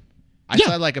Space Jam? I Yeah.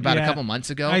 saw it like about a Yeah. couple months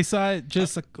ago. I saw it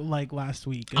just like last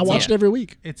week. I watch it every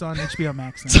week. It's on HBO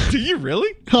Max now. Do you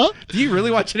really? Huh? Do you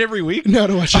really watch it every week? No, I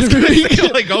don't watch it every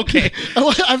week. Like, okay.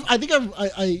 I think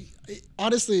I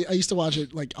honestly I used to watch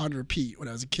it like on repeat when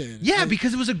I was a kid. Yeah,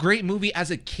 because it was a great movie as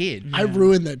a kid. I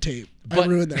ruined that tape. I But-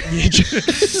 ruined that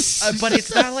VHS. But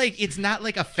it's not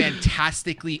like a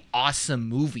fantastically awesome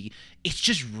movie. It's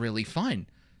just really fun.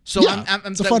 So Yeah,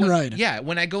 it's a fun ride. Yeah,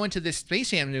 when I go into this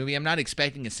Space Jam movie, I'm not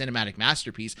expecting a cinematic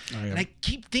masterpiece, and I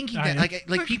keep thinking that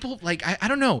like people like I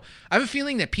don't know. I have a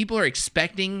feeling that people are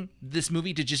expecting this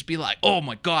movie to just be like, oh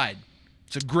my god,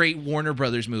 it's a great Warner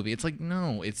Brothers movie. It's like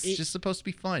no, it's just supposed to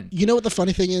be fun. You know what the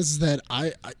funny thing is that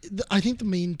I think the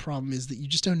main problem is that you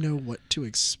just don't know what to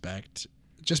expect.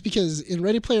 Just because in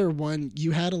Ready Player One you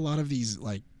had a lot of these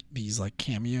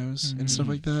cameos and stuff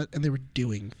like that, and they were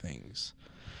doing things,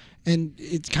 and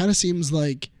it kind of seems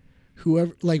like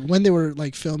whoever when they were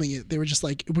like filming it, they were just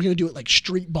like, we're gonna do it like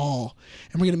Street Ball,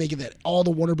 and we're gonna make it that all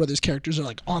the Warner Brothers characters are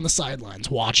like on the sidelines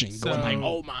watching, going like,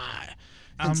 oh my,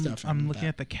 and stuff. I'm looking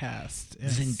at the cast.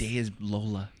 It's- Zendaya's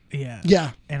Lola. Yeah.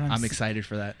 Yeah. And I'm excited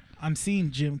for that. I'm seeing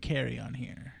Jim Carrey on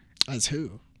here. As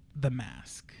who? The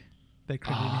Mask. They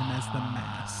credited him as the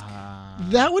Mask.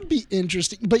 That would be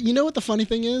interesting. But you know what the funny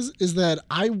thing is that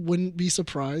I wouldn't be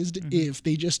surprised if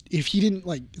he didn't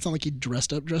like. It's not like he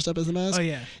dressed up as the Mask. Oh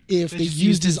yeah. If They they just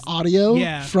used his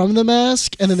audio from the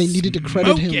Mask, and then they needed to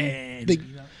credit him.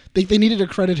 They needed to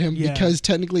credit him because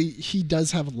technically he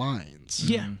does have lines.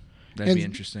 Yeah. That'd be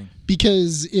interesting.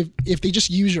 Because if they just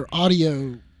use your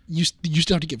audio, you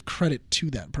still have to give credit to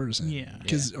that person. Yeah.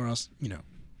 Because or else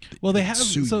Well, they have.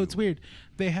 sue So you. it's weird.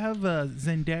 They have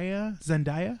Zendaya.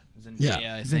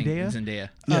 Yeah, I think Zendaya? Zendaya.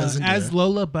 Zendaya. As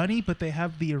Lola Bunny, but they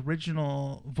have the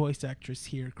original voice actress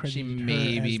here She credited. her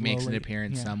maybe as makes Lola. an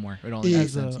appearance Yeah. somewhere. It only makes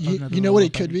As sense. a- another You know what Lola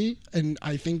it could Bunny. be, and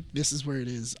I think this is where it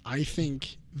is. I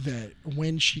think that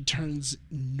when she turns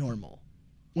normal,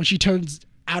 when she turns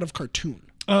out of cartoon,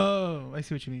 Oh, I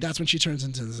see what you mean. that's when she turns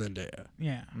into Zendaya.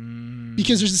 Yeah.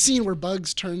 Because there's a scene where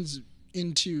Bugs turns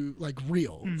into like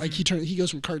real, Mm-hmm. like he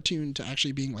goes from cartoon to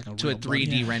actually being like To a real Bug.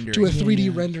 3D Yeah. rendering. to a 3D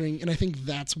Yeah. rendering, and I think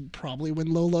that's probably when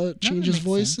Lola changes makes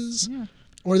voices, sense. Yeah.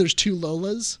 or there's two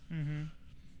Lolas.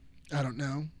 Mm-hmm. I don't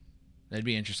know. That'd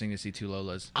be interesting to see two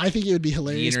Lolas. I think it would be The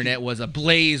hilarious. internet was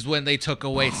ablaze when they took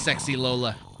away sexy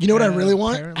Lola. You know what I really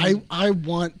want? Apparently. I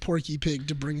want Porky Pig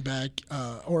to bring back,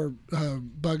 or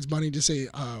Bugs Bunny to say,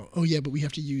 oh yeah, but we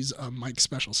have to use Mike's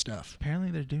special stuff.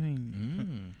 Apparently they're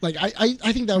doing. Like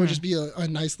I think that would just be a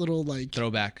nice little like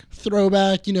Throwback.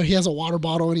 throwback. You know, he has a water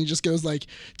bottle and he just goes like,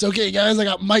 "It's okay, guys, I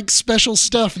got Mike's special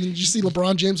stuff." And then you see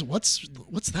LeBron James. What's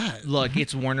that? Look,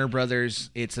 it's Warner Brothers.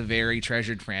 It's a very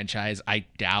treasured franchise. I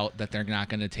doubt that they're not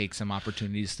going to take some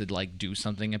opportunities to like do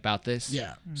something about this.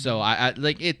 Yeah. So I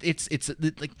like it's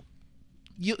like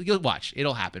you'll watch.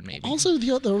 It'll happen maybe. Also,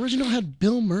 the original had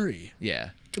Bill Murray. Yeah.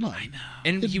 Come on. I know.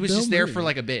 And It's he was Bill just there Murray. for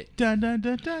like a bit. Dun, dun,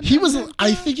 dun, dun, He was. dun, dun,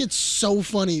 I dun. think it's so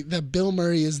funny that Bill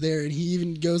Murray is there, and he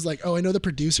even goes like, "Oh, I know the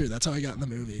producer. That's how I got in the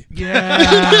movie." Yeah.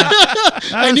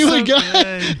 I knew a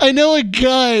guy. Good. I know a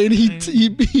guy, and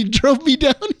he drove me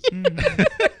down here.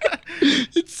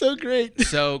 It's so great.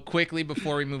 So quickly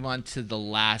before we move on to the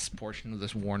last portion of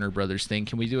this Warner Brothers thing,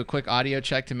 can we do a quick audio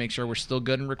check to make sure we're still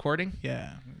good in recording?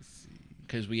 Yeah.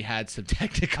 Because we had some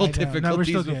technical I know. No, we're difficulties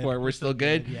still good. before. We're still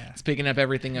good. Yeah. It's picking up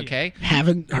everything okay.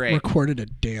 Haven't Great. recorded a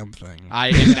damn thing. I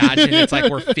imagine it's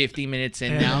like we're 50 minutes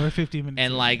in Yeah, now. we're 15 minutes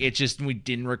And in. like it just we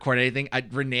didn't record anything.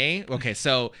 Renee, okay,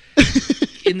 so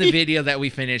in the video that we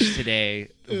finished today,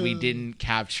 we didn't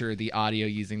capture the audio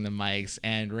using the mics,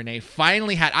 and Renee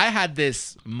finally I had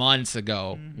this months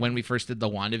ago when we first did the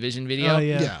WandaVision video. Oh,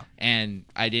 yeah. Yeah. And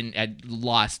I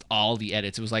lost all the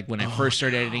edits. It was like when I first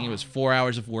started editing, it was 4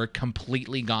 hours of work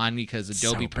completely gone because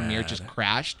Adobe So Premiere bad. just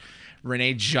crashed.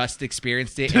 Renee just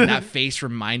experienced it, and that face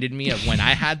reminded me of when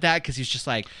I had that because he's just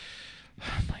like, oh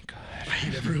my god. I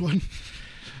hate everyone.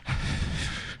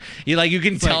 You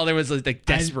can tell there was like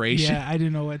desperation. I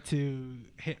didn't know what to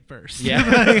hit first. Yeah.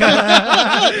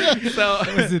 So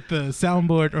Was it the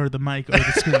soundboard or the mic or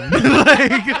the screen?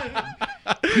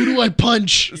 Who do I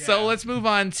punch? So let's move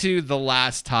on to the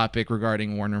last topic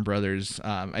regarding Warner Brothers.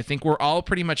 I think we're all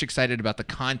pretty much excited about the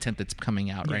content that's coming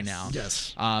out right now.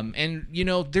 Yes. And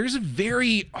there's a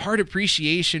very hard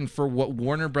appreciation for what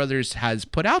Warner Brothers has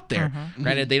put out there.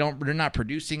 Granted, they're not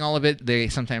producing all of it. They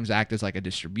sometimes act as like a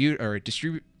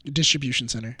Distribution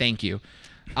center. Thank you.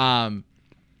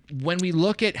 When we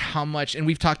look at how much, and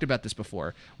we've talked about this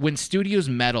before, when studios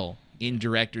meddle in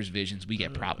directors' visions, we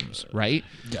get problems, right?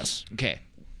 Yes. Okay.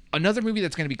 Another movie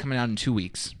that's going to be coming out in 2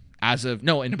 weeks,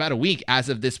 in about a week, as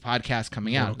of this podcast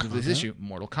coming out, this issue,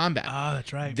 Mortal Kombat. Oh,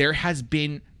 that's right. There has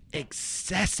been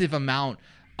excessive amount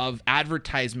of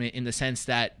advertisement in the sense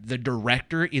that the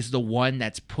director is the one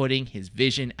that's putting his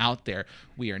vision out there.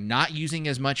 We are not using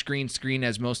as much green screen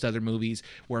as most other movies.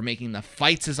 We're making the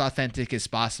fights as authentic as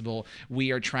possible.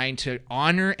 We are trying to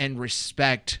honor and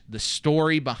respect the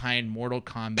story behind Mortal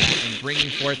Kombat and bringing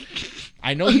forth.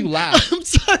 I know you laugh. I'm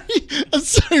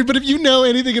sorry, but if you know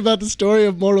anything about the story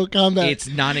of Mortal Kombat, It's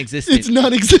non-existent. it's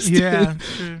non-existent. Yeah,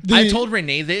 true. I told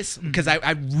Renee this because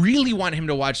I really want him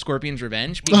to watch Scorpion's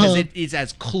Revenge because it is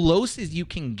as close as you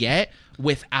can get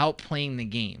without playing the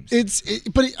games. It's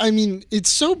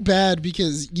so bad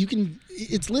because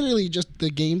it's literally just the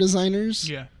game designers.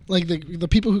 Yeah. Like the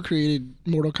people who created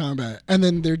Mortal Kombat, and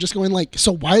then they're just going like,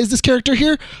 so why is this character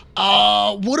here?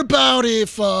 What about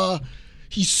if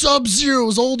he's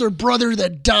Sub-Zero's older brother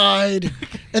that died,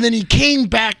 and then he came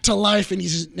back to life, and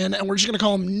we're just gonna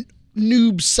call him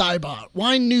Noob Saibot.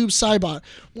 Why Noob Saibot?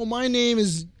 Well, my name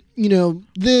is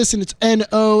this, and it's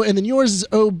N-O, and then yours is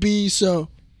O-B, so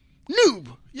Noob.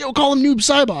 Yo, call him Noob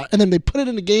Saibot. And then they put it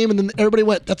in a game, and then everybody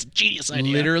went, that's a genius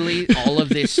idea. Literally, all of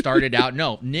this started out.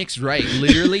 No, Nick's right.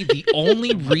 Literally, the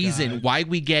only reason why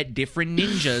we get different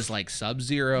ninjas like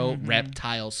Sub-Zero,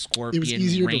 Reptile, Scorpion, It was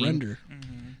easier Rain, to render.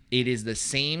 it is the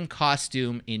same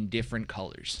costume in different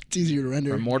colors. It's easier to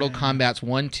render. For Mortal Kombat's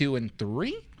 1, 2, and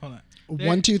 3? Hold on.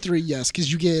 1, 2, 3, yes,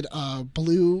 because you get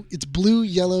blue. It's blue,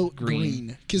 yellow, Green.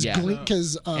 green. Because Yeah.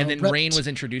 and And then Rain was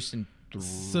introduced in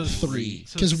 3.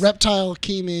 So Because Reptile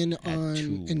came in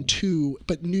two. in 2,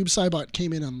 but Noob Saibot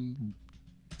came in on.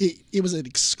 It was an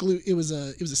It was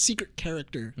a secret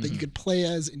character that you could play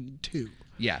as in 2.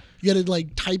 Yeah. You had to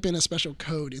like type in a special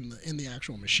code in the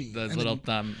actual machine. The And little then,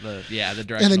 thumb, the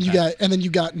directional and then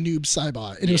you pad. got Noob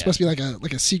Saibot, and it Yeah. was supposed to be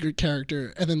like a secret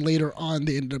character. And then later on,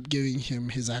 they ended up giving him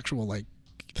his actual like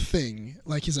thing,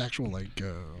 like his actual like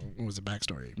what was the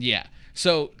backstory? Yeah.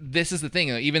 So this is the thing.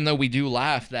 Even though we do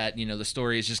laugh that the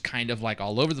story is just kind of like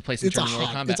all over the place in It's a terms of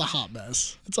Mortal hot. Kombat. It's a hot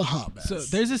mess. It's a hot mess. So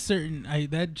there's a certain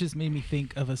that just made me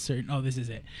think of a certain. Oh, this is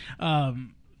it.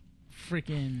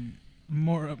 Freaking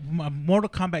Mortal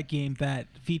Kombat game that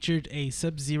featured a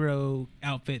Sub-Zero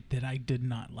outfit that I did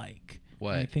not like.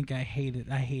 What? And I think I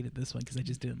hated this one because I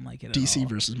just didn't like it. DC at all.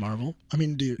 versus Marvel. I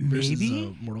mean, versus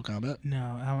Maybe? Mortal Kombat.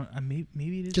 No,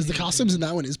 maybe it is Because the costumes in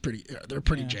that one is pretty. They're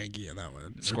pretty Yeah. janky in that one. They're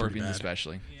pretty Scorpions bad.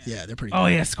 especially. Yeah, they're pretty. Oh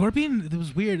bad. yeah, Scorpion. It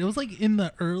was weird. It was like in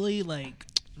the early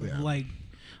Yeah.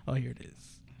 Oh, here it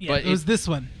is. Yeah, But it was this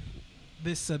one,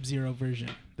 this Sub-Zero version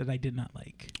that I did not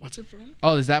like. What's it from?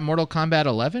 Oh, is that Mortal Kombat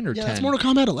 11 or Yeah, 10? that's Mortal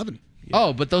Kombat 11.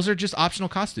 Oh, but those are just optional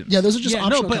costumes. Yeah, those are just yeah,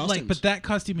 optional no, but costumes. but that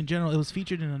costume in general, it was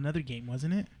featured in another game,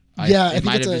 wasn't it? Yeah, I it think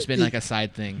might it's have a- just been it- like a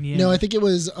side thing. Yeah. No, I think it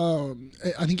was.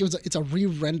 It's a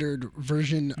re-rendered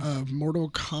version of Mortal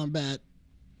Kombat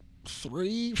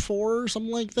 3, 4,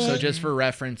 something like that. So just for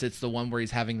reference, it's the one where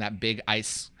he's having that big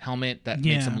ice helmet that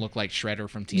makes Yeah. him look like Shredder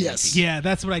from TNT. Yes. Yeah,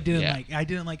 that's what I didn't Yeah. like. I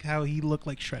didn't like how he looked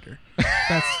like Shredder.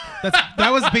 That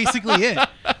was basically it.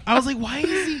 I was like, why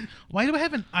do I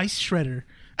have an ice Shredder?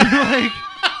 like,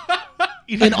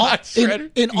 you know, in all,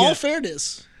 Shredder? in all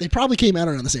fairness, they probably came out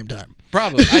around the same time.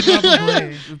 Probably.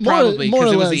 Probably More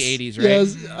because or it was less. the 80s, right?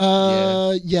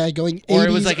 Yeah, it was, going 80s, Or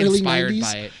it was, like, early inspired 90s.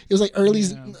 by it. It was like early,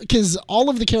 because all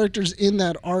of the characters in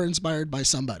that are inspired by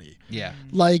somebody. Yeah.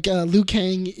 Like Liu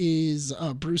Kang is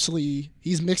Bruce Lee.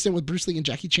 He's mixed in with Bruce Lee and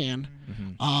Jackie Chan.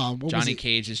 What was Johnny it?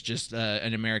 Cage is just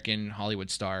an American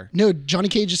Hollywood star. No, Johnny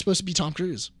Cage is supposed to be Tom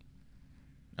Cruise.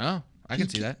 Oh, I can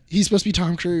see that. He's supposed to be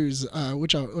Tom Cruise, or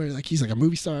like he's like a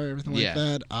movie star, everything like Yeah.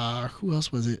 that. Who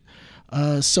else was it?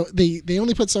 So they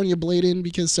only put Sonya Blade in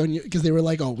because they were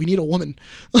like, oh, we need a woman.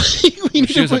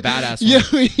 She was a badass one. Yeah,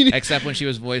 we need, Except when she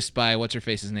was voiced by what's her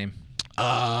face's name?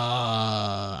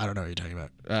 I don't know what you're talking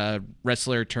about.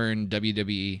 Wrestler turned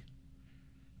WWE.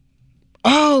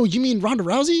 Oh, you mean Ronda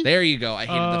Rousey? There you go. I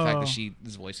hated the fact Oh. that she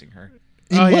is voicing her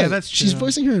In Oh, yeah, what? that's She's true.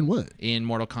 voicing her in what? in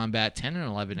Mortal Kombat 10 and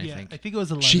 11, I yeah, think. I think it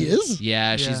was 11. She is.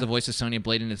 Yeah, Yeah. she's the voice of Sonya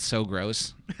Blade, and it's so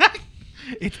gross.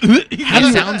 It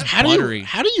sounds buttery.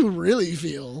 How do you really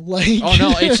feel? Like, Oh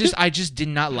no, it's just I just did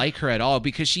not like her at all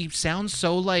because she sounds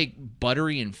so like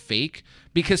buttery and fake.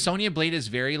 Because Sonya Blade is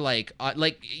very like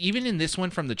even in this one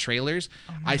from the trailers,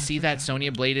 I see that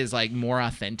Sonya Blade is like more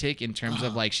authentic in terms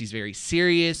of like she's very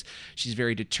serious, she's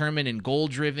very determined and goal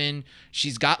driven.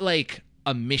 She's got like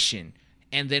a mission.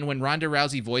 And then when Ronda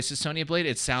Rousey voices Sonya Blade,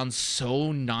 it sounds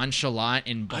so nonchalant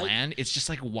and bland. It's just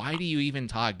like, why do you even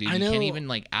talk, dude? I You can't know- even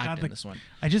like act in God, this one.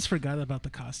 I just forgot about the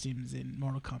costumes in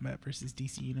Mortal Kombat versus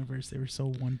DC Universe. They were so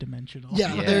one-dimensional.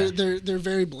 Yeah, Yeah. they're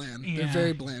very bland. They're Yeah.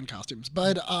 very bland costumes.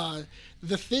 But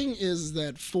the thing is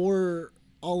that for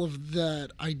all of that,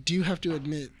 I do have to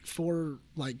admit, for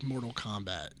like Mortal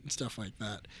Kombat and stuff like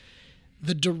that,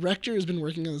 the director has been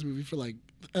working on this movie for like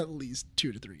at least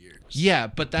 2 to 3 years. Yeah,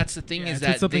 but that's the thing Yeah, is it's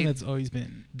that something they, that's always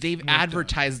been. they've worked on.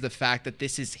 advertised the fact that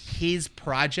this is his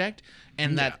project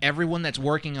and that everyone that's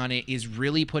working on it is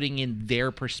really putting in their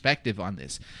perspective on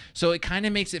this. So it kind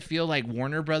of makes it feel like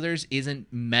Warner Brothers isn't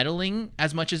meddling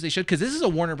as much as they should because this is a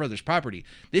Warner Brothers property.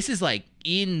 This is like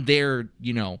in their.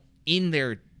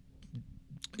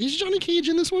 Is Johnny Cage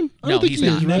in this one? I No, don't think he's he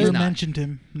not. is, They right? never He's not. mentioned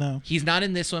him. No. He's not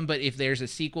in this one, but if there's a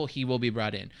sequel, he will be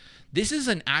brought in. This is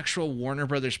an actual Warner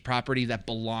Brothers property that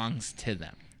belongs to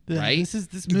them, right?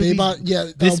 This movie. Warner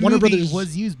This movie Brothers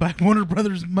was used by Warner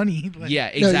Brothers money. Like, Yeah,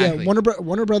 No, exactly. yeah,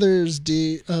 Warner Brothers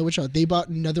did which one? They bought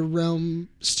NetherRealm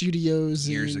Studios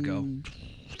Years in ago.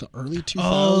 the early 2000s,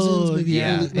 Oh, maybe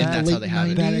yeah, early, and like that's the how late they have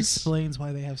it. 90s. That explains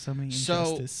why they have so many So-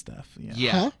 Injustice stuff. Yeah.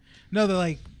 Yeah. Huh? No, they're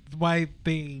like why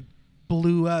they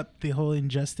blew up the whole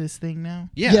Injustice thing now.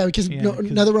 Yeah, because Yeah, no, 'cause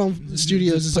NetherRealm it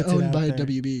Studios just is puts it owned out by there.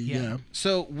 WB. Yeah. Yeah.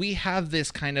 So we have this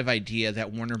kind of idea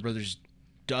that Warner Brothers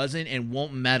doesn't and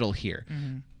won't meddle here.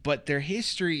 But their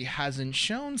history hasn't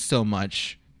shown so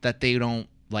much that they don't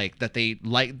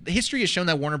history has shown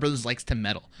that Warner Brothers likes to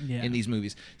meddle in these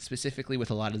movies, specifically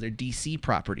with a lot of their DC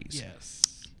properties.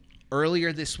 Yes.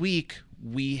 Earlier this week,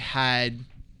 we had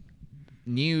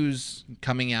news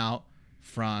coming out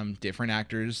from different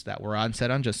actors that were on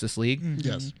set on Justice League.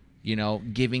 Yes. You know,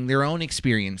 giving their own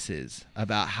experiences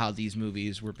about how these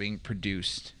movies were being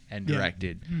produced and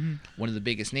directed. One of the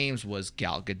biggest names was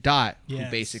Gal Gadot, who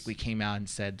basically came out and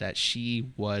said that she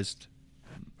was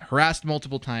harassed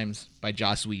multiple times by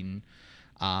Joss Whedon.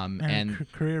 And her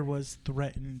career was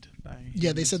threatened by him.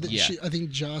 Yeah, they said that I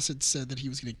think Joss had said that he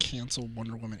was going to cancel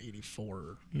Wonder Woman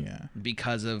 84. Yeah.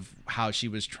 Because of how she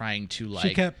was trying to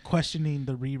She kept questioning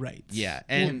the rewrites. Yeah,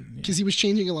 and because he was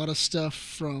changing a lot of stuff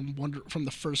from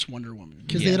the first Wonder Woman,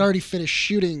 because they had already finished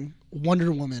shooting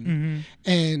Wonder Woman,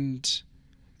 and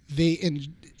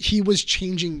he was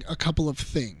changing a couple of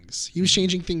things. He was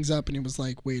changing things up, and it was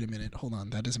like, wait a minute, hold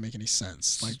on, that doesn't make any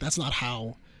sense. Like, that's not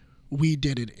how we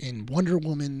did it in Wonder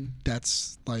Woman.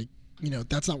 That's like,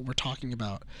 that's not what we're talking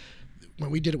about.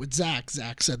 When we did it with Zach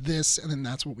said this, and then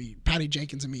that's what Patty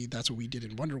Jenkins and me, that's what we did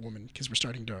in Wonder Woman, because we're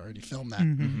starting to already film that.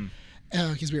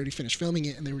 Because we already finished filming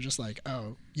it, and they were just like,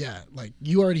 oh, yeah, like,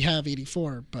 you already have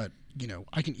 84, but,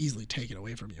 I can easily take it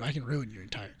away from you. I can ruin your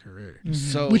entire career.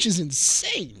 So, which is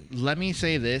insane. Let me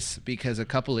say this, because a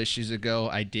couple issues ago,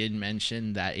 I did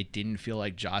mention that it didn't feel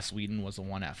like Joss Whedon was the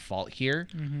one at fault here.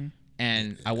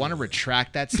 And I want to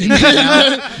retract that statement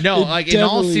now. No, like in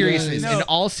all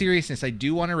seriousness, I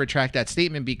do want to retract that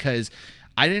statement, because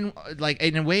I didn't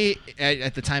in a way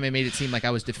at the time I made it seem like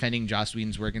I was defending Joss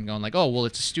Whedon's work and going like, oh, well,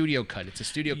 it's a studio cut. It's a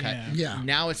studio cut. Yeah.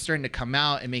 Now it's starting to come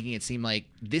out and making it seem like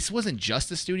this wasn't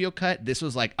just a studio cut. This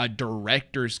was like a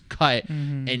director's cut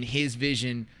and his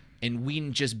vision, and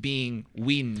Whedon just being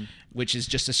Whedon, which is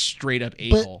just a straight up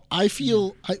a-hole. But I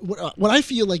feel what I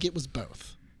feel like it was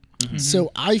both.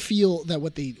 So I feel that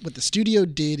what the studio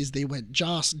did is they went,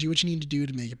 Joss, do what you need to do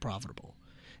to make it profitable.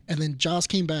 And then Joss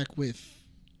came back with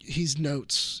his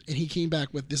notes, and he came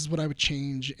back with, this is what I would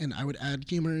change, and I would add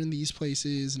humor in these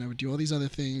places, and I would do all these other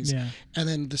things. Yeah. And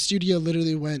then the studio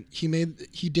literally went, he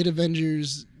did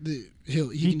Avengers, he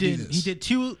can do this. He did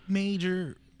 2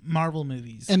 major Marvel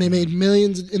movies. And they made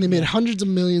millions, and they made hundreds of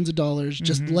millions of dollars.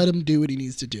 Just let him do what he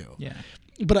needs to do. Yeah.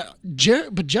 But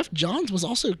Jeff Johns was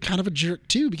also kind of a jerk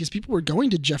too, because people were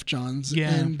going to Jeff Johns,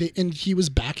 and he was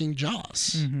backing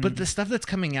Joss. But the stuff that's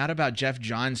coming out about Jeff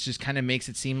Johns just kind of makes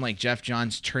it seem like Jeff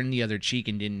Johns turned the other cheek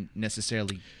and didn't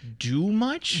necessarily do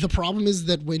much. The problem is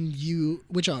that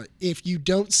if you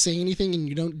don't say anything and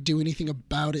you don't do anything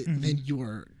about it, then you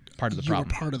are part of the problem.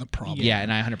 Part of the problem. Yeah,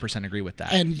 and I 100% agree with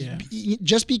that. And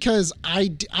just because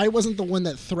I wasn't the one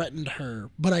that threatened her,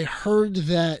 but I heard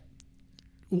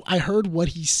what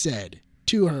he said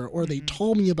to her, or they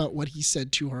told me about what he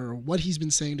said to her, or what he's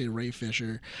been saying to Ray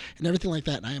Fisher and everything like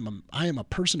that. And I am a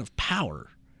person of power,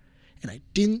 and I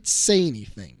didn't say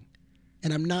anything,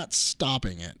 and I'm not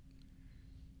stopping it.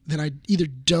 Then I either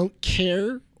don't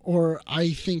care, or I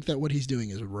think that what he's doing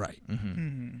is right.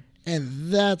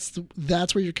 And that's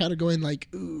where you're kind of going like,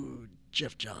 ooh,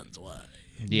 Jeff Johns, why?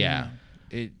 Yeah.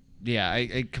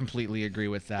 I completely agree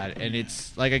with that, and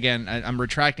it's like, again, I'm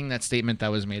retracting that statement that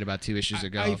was made about 2 issues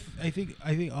ago. I think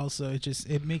also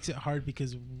it makes it hard,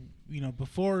 because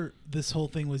before this whole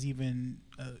thing was even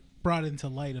brought into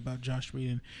light about Joss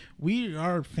Whedon, we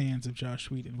are fans of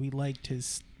Joss Whedon. We liked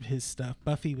his stuff.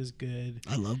 Buffy was good.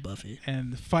 I love Buffy,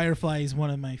 and Firefly is one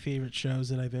of my favorite shows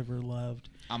that I've ever loved.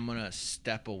 I'm going to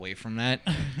step away from that,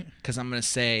 because I'm going to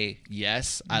say,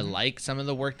 yes, I like some of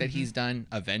the work that he's done.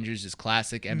 Avengers is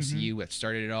classic. MCU that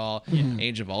started it all.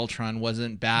 Age of Ultron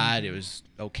wasn't bad. It was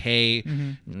okay.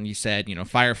 And you said,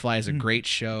 Firefly is a great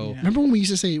show. Remember when we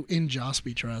used to say, in Joss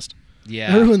we trust? Yeah.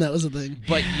 Remember when that was a thing?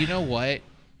 But you know what?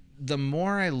 The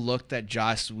more I looked at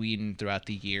Joss Whedon throughout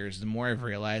the years, the more I've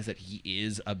realized that he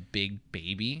is a big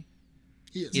baby.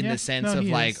 In the sense of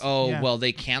like, well,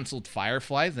 they canceled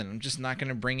Firefly, then I'm just not going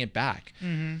to bring it back.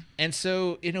 And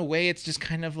so in a way, it's just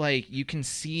kind of like, you can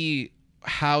see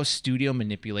how studio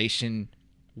manipulation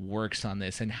works on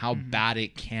this and how bad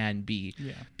it can be.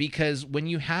 Because when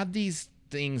you have these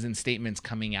things and statements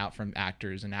coming out from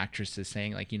actors and actresses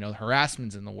saying like,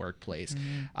 harassment's in the workplace,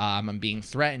 I'm being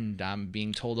threatened, I'm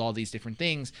being told all these different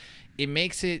things, it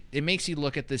makes you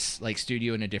look at this like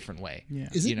studio in a different way. Yeah.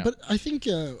 Is it? You know. But I think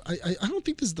I don't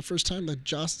think this is the first time that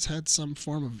Joss has had some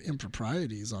form of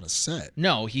improprieties on a set.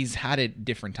 No, he's had it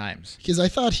different times. Because I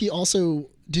thought he also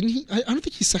didn't he. I don't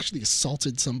think he sexually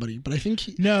assaulted somebody, but I think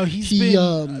he. No, he's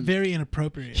been very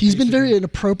inappropriate. He's been very basically.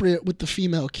 inappropriate with the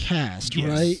female cast, Yes.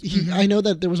 right? I know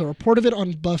that there was a report of it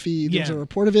on Buffy. There was Yeah. a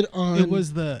report of it on. It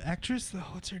was the actress.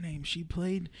 What's her name? She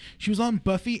was on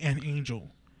Buffy and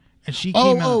Angel, and she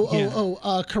came out.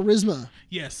 Charisma.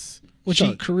 Yes.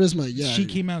 Charisma, yeah. She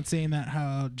came out saying that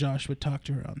how Josh would talk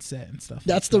to her on set and stuff.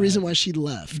 That's like the that. reason why she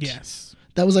left. Yes.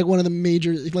 That was like one of the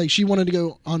major, like she wanted to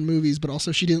go on movies, but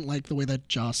also she didn't like the way that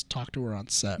Joss talked to her on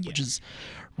set, which is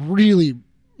really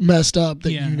messed up.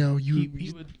 That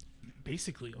he would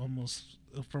basically almost,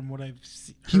 from what I've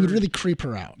seen, he would really creep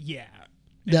her out. Yeah.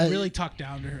 That- And really talk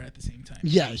down to her at the same time.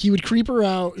 Yeah, he would creep her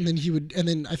out, and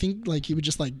then I think like he would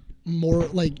just like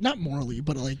not morally,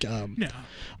 but like No.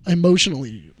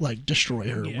 emotionally like destroy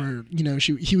her. Yeah. Where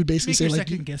he would basically Make say her like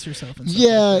second guess herself. And stuff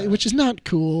yeah, like that. which is not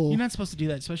cool. You're not supposed to do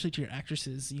that, especially to your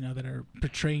actresses, that are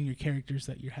portraying your characters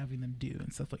that you're having them do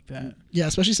and stuff like that. Yeah,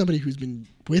 especially somebody who's been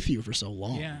with you for so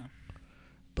long. Yeah.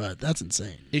 But that's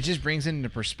insane. It just brings into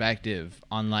perspective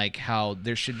on like how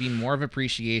there should be more of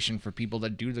appreciation for people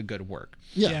that do the good work.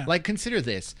 Yeah. Like consider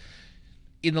this.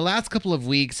 In the last couple of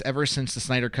weeks, ever since the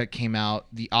Snyder Cut came out,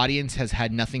 the audience has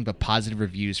had nothing but positive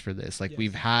reviews for this. Like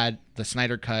we've had the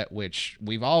Snyder Cut, which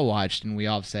we've all watched and we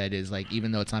all have said is like,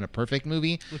 even though it's not a perfect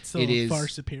movie, It's still it a is far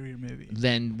superior movie.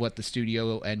 than what the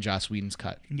studio and Joss Whedon's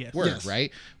cut Yes. were, Yes.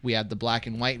 right? We had the black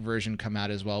and white version come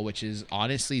out as well, which is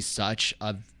honestly such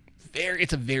a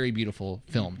it's a very beautiful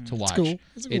film to watch. cool.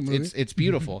 It's a cool movie. It's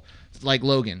beautiful. Like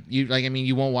Logan.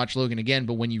 You won't watch Logan again,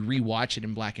 but when you rewatch it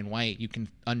in black and white, you can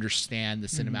understand the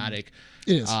cinematic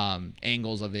It is.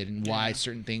 angles of it and why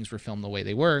certain things were filmed the way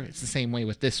they were. It's the same way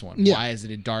with this one. Yeah. Why is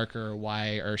it darker?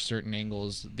 Why are certain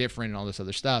angles different and all this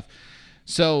other stuff?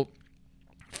 So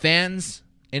fans,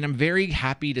 and I'm very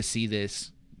happy to see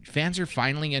this, fans are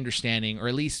finally understanding, or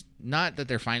at least not that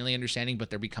they're finally understanding, but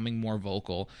they're becoming more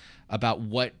vocal about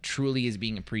what truly is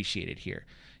being appreciated here.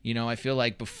 I feel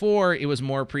like before it was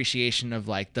more appreciation of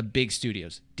like the big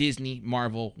studios, Disney,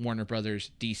 Marvel, Warner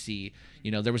Brothers, DC.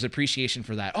 There was appreciation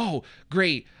for that. Oh,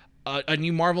 great. A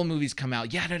new Marvel movie's come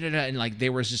out. Yeah, and like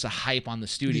there was just a hype on the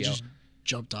He studio. just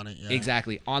jumped on it. Yeah.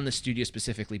 Exactly, on the studio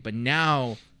specifically. But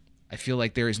now I feel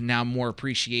like there is now more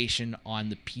appreciation on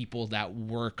the people that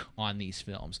work on these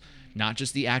films. Not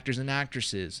just the actors and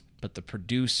actresses, but the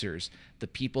producers, the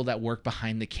people that work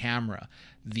behind the camera,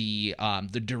 the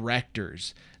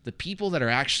directors, the people that are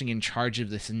actually in charge of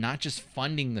this and not just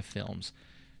funding the films.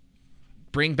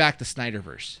 Bring back the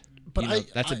Snyderverse.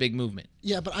 But that's a big movement.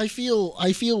 Yeah, but I feel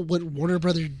what Warner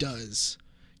Brother does,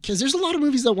 because there's a lot of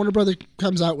movies that Warner Brother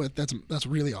comes out with that's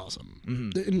really awesome,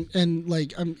 and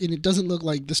it doesn't look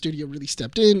like the studio really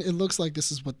stepped in. It looks like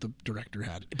this is what the director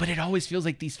had. But it always feels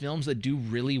like these films that do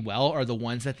really well are the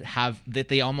ones that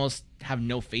they almost have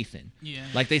no faith in. Yeah.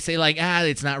 Like they say like,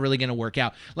 it's not really going to work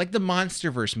out. Like the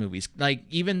Monsterverse movies. Like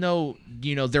even though,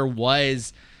 there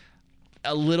was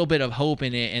a little bit of hope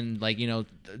in it and like,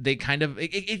 they kind of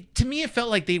to me it felt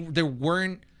like there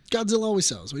weren't. Godzilla always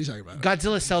sells. What are you talking about?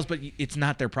 Godzilla sells, but it's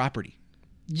not their property.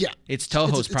 Yeah. It's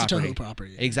Toho's property. It's a Toho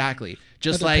property. Exactly.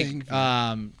 Just they're like paying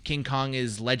for King Kong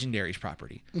is Legendary's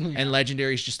property. And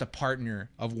Legendary is just a partner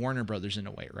of Warner Brothers in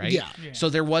a way, right? Yeah. So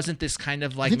there wasn't this kind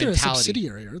of I like think they're a mentality.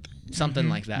 subsidiary, aren't they? Something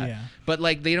like that. Yeah. But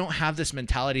like they don't have this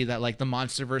mentality that like the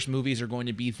MonsterVerse movies are going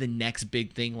to be the next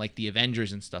big thing like the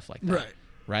Avengers and stuff like that. Right.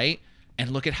 Right? And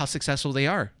look at how successful they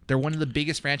are. They're one of the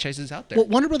biggest franchises out there. Well,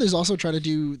 Warner Brothers also tried to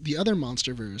do the other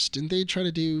MonsterVerse. Didn't they try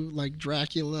to do like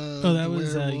Dracula? Oh, that the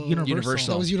was werewolf?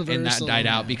 Universal. That was Universal. And that died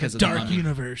out because of the Dark Mummy.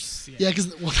 Universe. Yeah,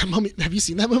 because that Mummy. Have you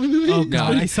seen that movie? Oh It's god,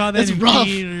 pretty- I saw that That's in rough.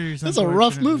 theaters. That's a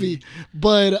rough unfortunately. movie.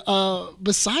 But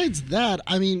besides that,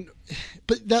 I mean,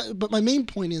 but my main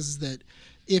point is that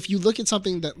if you look at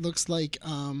something that looks like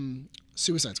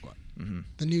Suicide Squad,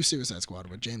 the new Suicide Squad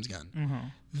with James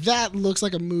Gunn, that looks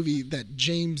like a movie that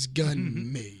James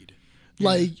Gunn made.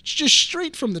 Like just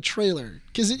straight from the trailer,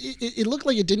 because it looked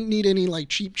like it didn't need any like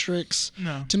cheap tricks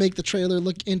No. to make the trailer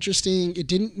look interesting. It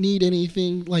didn't need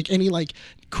anything like any like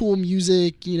cool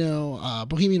music.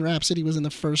 Bohemian Rhapsody was in the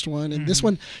first one, and this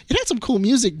one it had some cool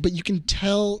music, but you can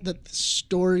tell that the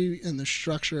story and the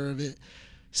structure of it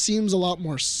seems a lot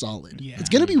more solid. Yeah. It's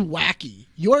gonna be wacky.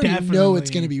 You already know it's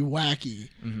Definitely. gonna be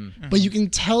wacky, but you can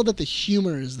tell that the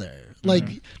humor is there. Like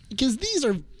because these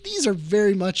are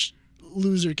very much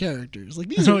loser characters. Like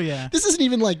these. Oh, Are, yeah. This isn't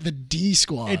even like the D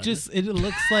squad. It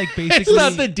looks like basically. It's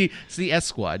not the D. It's the S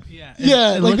squad. Yeah.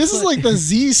 Yeah, it like looks this is like the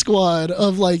Z squad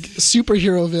of like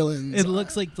superhero villains. It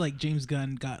looks like James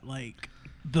Gunn got like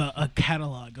a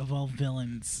catalog of all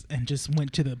villains and just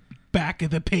went to the back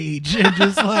of the page and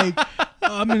just like,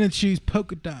 I'm gonna choose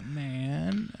Polka Dot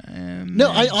Man and No,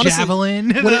 I honestly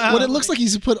Javelin. What it looks like,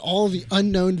 he's put all of the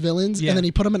unknown villains Yeah. and then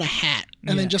he put them in a hat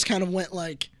and Yeah. then just kind of went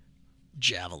like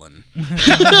Javelin.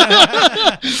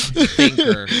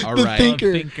 Thinker. All The right.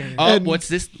 Thinker. Oh, And- what's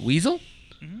this? Weasel?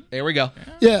 There we go.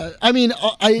 Yeah, I mean,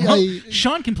 I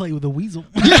Sean can play with a weasel.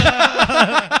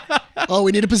 oh,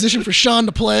 we need a position for Sean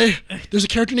to play. There's a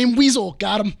character named Weasel.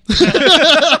 Got him.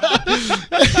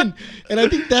 and I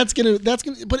think that's gonna.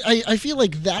 But I feel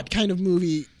like that kind of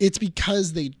movie. It's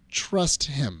because they trust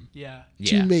him Yeah.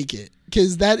 to Yeah. make it.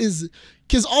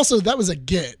 Because also that was a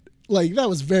get. Like that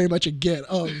was very much a get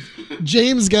of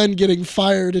James Gunn getting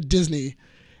fired at Disney,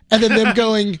 and then them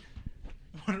going,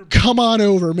 "Come on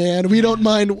over, man. We don't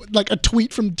mind." Like a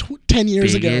tweet from 10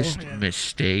 years ago. Biggest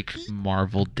mistake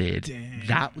Marvel did.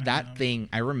 That thing,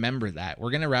 I remember that. We're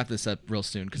gonna wrap this up real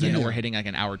soon because I know Yeah. we're hitting like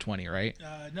an hour 20, right?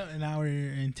 No, an hour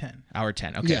and 10. Hour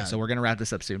 10. Okay, Yeah. so we're gonna wrap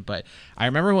this up soon. But I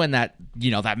remember when that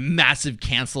massive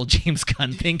cancel James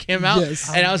Gunn thing came out, Yes.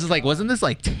 and I was just like, wasn't this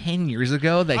like 10 years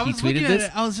ago that he tweeted this?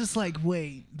 I was just like,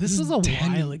 wait, this was a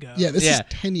 10 while ago. Yeah, this Yeah. is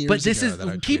 10 years But this ago is that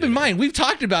I keep tweeted in it. mind, we've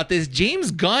talked about this.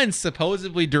 James Gunn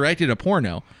supposedly directed a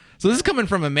porno. So this is coming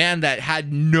from a man that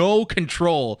had no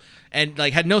control and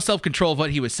like had no self-control of what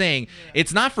he was saying.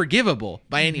 It's not forgivable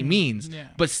by any means, Yeah.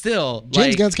 but still James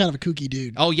like, Gunn's kind of a kooky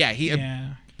dude. oh yeah, he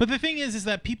Yeah. But the thing is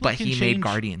that people but can he change. made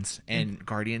Guardians and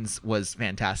Guardians was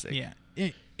fantastic. Yeah.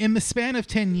 In the span of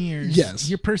 10 years, Yes.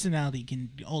 your personality can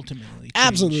ultimately change.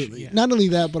 Absolutely. Yeah. Not only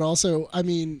that, but also, I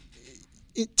mean,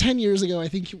 10 years ago, I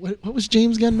think, what was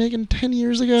James Gunn making 10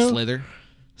 years ago? Slither.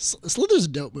 Slither's a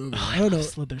dope movie. I don't know.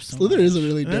 Slither so Slither much. is a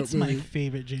really dope That's movie. my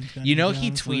favorite James Gunn. You know movie, he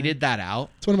honestly. tweeted that out.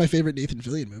 It's one of my favorite Nathan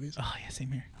Fillion movies. Oh yeah,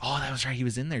 same here. Oh, that was right. He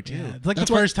was in there too. Yeah, it's like That's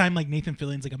the why- first time like Nathan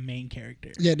Fillion's like a main character.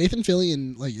 Yeah, Nathan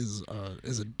Fillion like is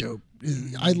a dope.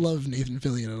 I love Nathan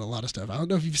Fillion and a lot of stuff. I don't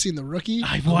know if you've seen The Rookie.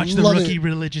 I've I watched The love Rookie it.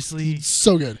 religiously.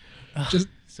 So good. Just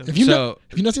So have you So-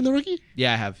 have you not seen The Rookie?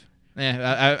 Yeah, I have.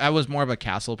 Yeah, I was more of a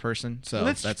Castle person, so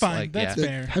Well, that's fine. like That's yeah.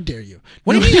 fair. How dare you?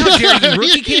 What do you mean? How dare you?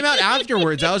 Rookie came out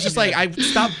afterwards. I was just like, I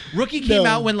stopped. Rookie came No.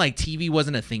 out when like TV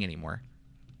wasn't a thing anymore,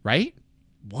 right?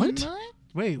 What?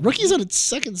 Wait, Rookie's on its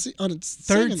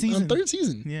Third season. third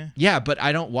season. Yeah. Yeah, but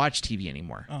I don't watch TV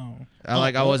anymore. Oh.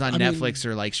 I was on I mean- Netflix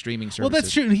or like streaming services. Well,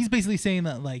 that's true. And he's basically saying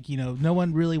that like no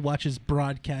one really watches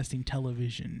broadcasting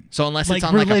television. So unless Like, it's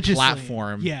on like a religiously.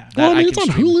 platform, Yeah. that Well, I mean, it's can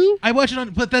on stream. Hulu. I watch it on,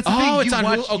 but that's the thing. Oh, it's you on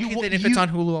watch, Hulu. Okay, you, then if you, it's on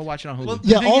Hulu, I'll watch it on Hulu. Well,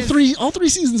 Yeah, The thing is- all three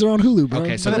seasons are on Hulu, bro.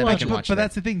 Okay, so but, then I but, can but, watch but that.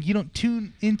 that's the thing. You don't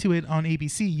tune into it on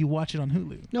ABC. You watch it on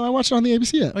Hulu. No, I watched it on the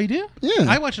ABC app. Oh, you do? Yeah.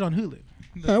 I watch it on Hulu.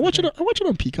 I watch it. I watch it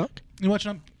on Peacock. You watch it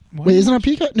on. what Wait, do you is it on watch?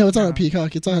 Peacock? No, it's not on No.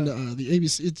 Peacock. It's on the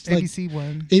ABC. It's like ABC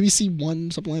One. ABC One,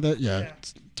 something like that. Yeah,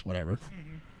 it's whatever.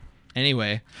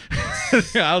 Anyway,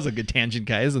 that was a good tangent,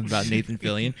 guys, about Nathan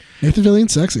Fillion. Nathan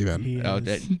Fillion's sexy, man. He Oh,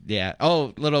 is. yeah.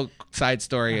 Oh, little side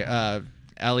story.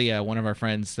 Elia, one of our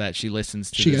friends that she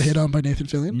listens to. She got this- hit on by Nathan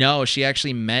Fillion. No, she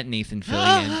actually met Nathan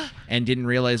Fillion and didn't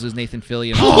realize it was Nathan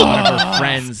Fillion. One of her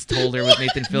friends told her it was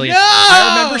Nathan Fillion.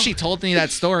 I remember she told me that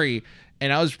story,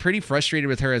 and I was pretty frustrated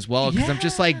with her as well because I'm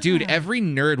just like, dude, every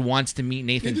nerd wants to meet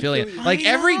Nathan Fillion. Like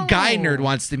every guy nerd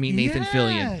wants to meet Nathan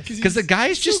Fillion Yes. because the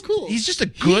guy's so just cool. he's just a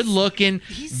good-looking,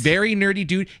 very nerdy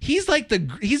dude. He's like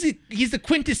he's the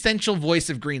quintessential voice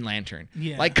of Green Lantern.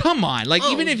 Yeah. Like, come on, like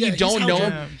Oh, even if yeah, you he's don't Hal know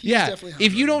Jordan. him, He's yeah, definitely Hal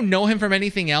if you Jordan. don't know him from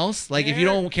anything else, like if you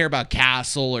don't care about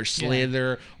Castle or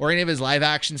Slither or any of his live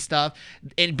action stuff,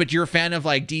 but you're a fan of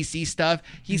like DC stuff,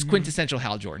 he's quintessential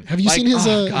Hal Jordan. Have you Like, seen his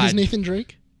oh, God. Nathan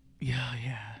Drake? Yeah.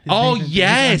 Oh, his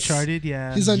yes. Uncharted.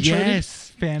 Yeah. His Uncharted.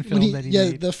 Yes. fan When film he, that he yeah,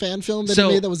 made. the fan film that So-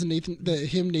 he made that was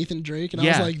Nathan Drake, and I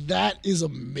was Yeah. like, that is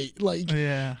amazing. Like,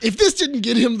 Yeah. if this didn't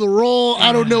get him the role,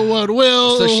 I don't know what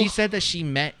will. So she said that she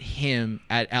met him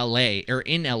at LA or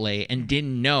in LA and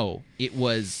didn't know it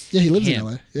was Yeah, he lives in him.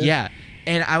 LA, yeah.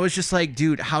 And I was just like,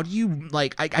 dude, how do you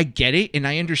like I get it and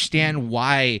I understand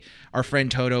why our friend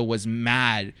Toto was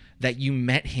mad that you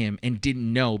met him and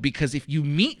didn't know, because if you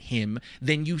meet him,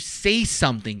 then you say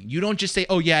something. You don't just say,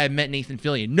 "Oh yeah, I met Nathan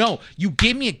Fillion." No, you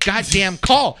give me a goddamn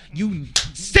call. You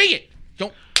say it.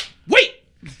 Don't wait.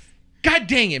 God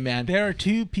dang it, man. There are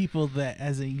two people that,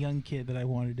 as a young kid, that I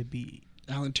wanted to be.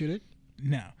 Alan Tudyk.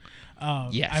 No.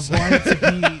 Yes. I wanted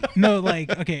to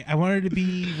be I wanted to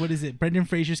be what is it? Brendan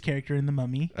Fraser's character in The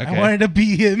Mummy. Okay. I wanted to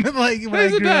be him. Like when I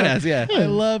He's a grew up. badass, yeah. I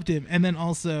loved him. And then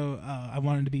also I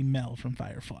wanted to be Mel from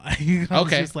Firefly. I was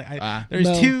Okay. just like, Mel.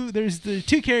 there's the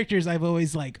two characters I've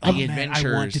always like. The Oh man, I want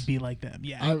Adventurers. to be like them.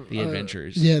 Yeah. The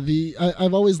Adventures. Yeah,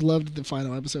 I've always loved the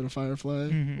final episode of Firefly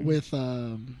Mhm. with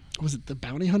was it the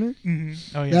Bounty Hunter? Mhm.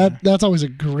 Oh yeah. That's always a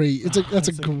great. That's a that's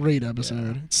a- great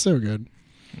episode. yeah. It's so good.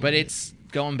 But it's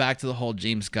going back to the whole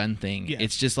James Gunn thing. Yeah.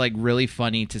 It's just like really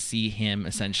funny to see him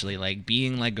essentially like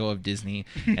being let go of Disney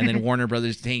and then Warner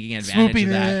Brothers taking advantage Swooping of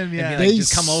that. in, And yeah. be like,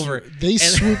 just come over. They And-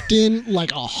 swooped in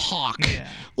like a hawk, Yeah.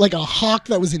 like a hawk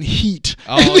that was in heat.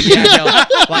 Oh yeah, no.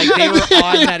 Like they were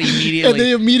on that immediately. And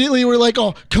they immediately were like,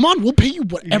 "Oh, come on, we'll pay you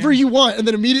whatever you want." And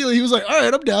then immediately he was like, "All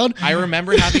right, I'm down." I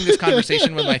remember having this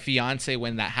conversation with my fiance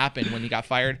when that happened, when he got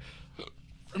fired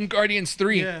from Guardians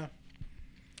 3. Yeah.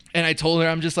 And I told her,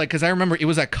 I'm just like, because I remember it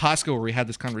was at Costco where we had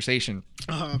this conversation.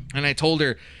 And I told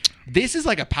her, this is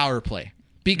like a power play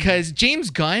because James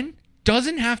Gunn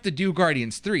doesn't have to do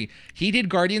Guardians 3. He did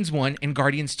Guardians 1 and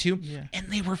Guardians 2, Yeah. and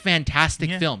they were fantastic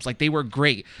Yeah. films. Like, they were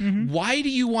great. Why do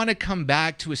you want to come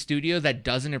back to a studio that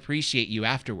doesn't appreciate you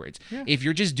afterwards? Yeah. If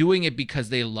you're just doing it because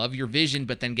they love your vision,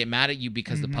 but then get mad at you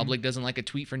because the public doesn't like a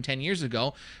tweet from 10 years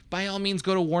ago, by all means,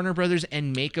 go to Warner Brothers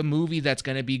and make a movie that's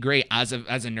going to be great. As a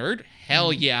nerd,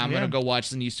 hell yeah, I'm Yeah. going to go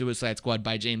watch the new Suicide Squad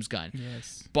by James Gunn.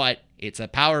 Yes. But it's a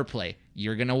power play.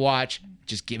 You're going to watch.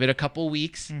 Just give it a couple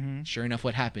weeks. Sure enough,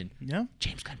 what happened? Yeah.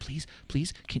 James Gunn, please,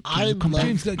 can I you come back?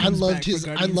 James Gunn I comes loved back for his. I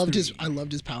Guardians loved 3. I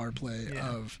loved his power play Yeah.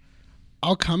 of,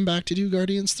 "I'll come back to do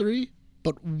Guardians 3,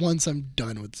 but once I'm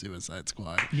done with Suicide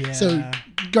Squad." Yeah. So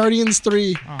Guardians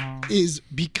 3 Uh-huh. is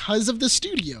because of the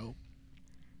studio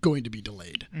going to be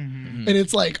delayed. Mhm. And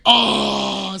it's like,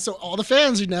 oh, so all the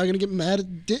fans are now going to get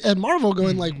mad at Marvel,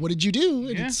 going like, "What did you do?"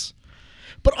 And Yeah.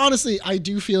 but honestly, I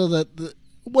do feel that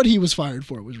what he was fired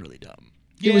for was really dumb.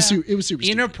 It was Yeah. it was super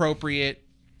stupid.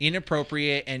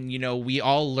 Inappropriate, and we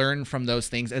all learn from those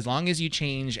things. As long as you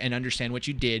change and understand what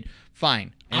you did,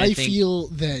 fine. And I think, feel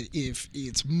that if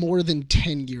it's more than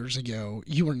 10 years ago,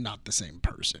 you are not the same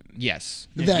person. yes,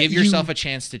 That give you- yourself a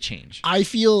chance to change. I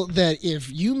feel that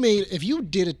if you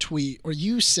did a tweet or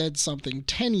you said something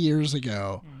 10 years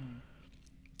ago,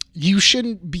 you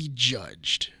shouldn't be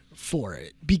judged for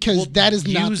it because that is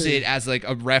not use it as like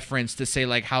a reference to say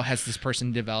like how has this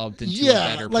person developed into a yeah,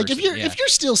 better like person. if you're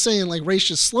still saying like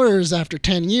racist slurs after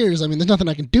 10 years, I mean, there's nothing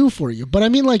I can do for you. But I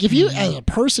mean, like if you as a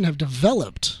person have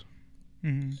developed,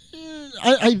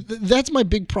 that's my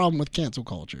big problem with cancel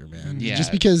culture, man. Yeah.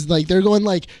 Just because like they're going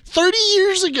like 30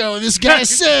 years ago, this guy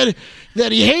said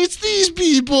that he hates these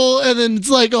people, and then it's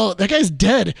like, oh, that guy's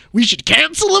dead. We should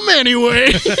cancel him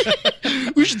anyway.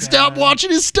 We should stop watching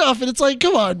his stuff. And it's like,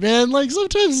 come on, man. Like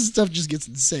sometimes this stuff just gets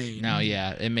insane. No,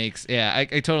 yeah, it makes I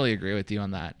totally agree with you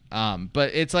on that.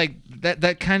 But it's like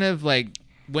that kind of like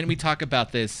when we talk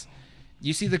about this,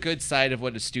 you see the good side of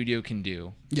what a studio can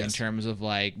do in Yes. terms of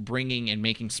like bringing and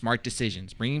making smart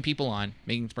decisions, bringing people on,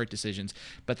 making smart decisions.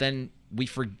 But then we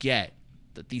forget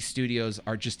that these studios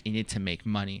are just in it to make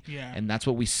money. Yeah. And that's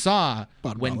what we saw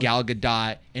Bottom when dollar. Gal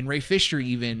Gadot and Ray Fisher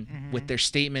even with their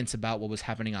statements about what was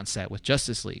happening on set with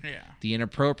Justice League. Yeah. The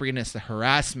inappropriateness, the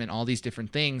harassment, all these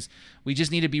different things. We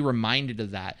just need to be reminded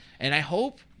of that. And I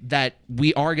hope that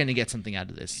we are going to get something out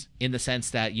of this in the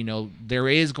sense that, there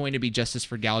is going to be justice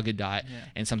for Gal Gadot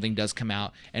and something does come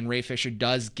out and Ray Fisher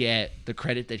does get the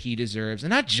credit that he deserves. And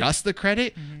not just the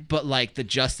credit, but like the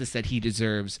justice that he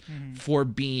deserves for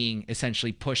being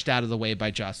essentially pushed out of the way by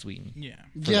Joss Whedon. Yeah.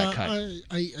 For that cut.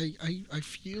 I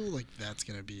feel like that's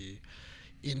gonna be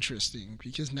interesting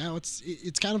because now it's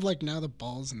kind of like now the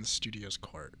ball's in the studio's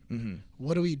court. Mm-hmm.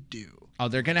 What do we do? Oh,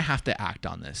 they're going to have to act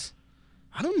on this.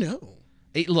 I don't know.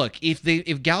 Look, if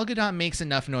Gal Gadot makes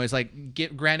enough noise, like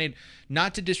granted,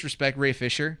 not to disrespect Ray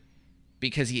Fisher,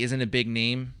 because he isn't a big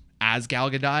name as Gal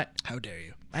Gadot. How dare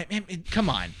you? Come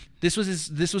on, this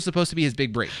was supposed to be his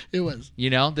big break. It was.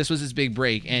 This was his big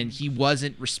break, and he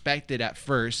wasn't respected at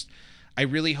first. I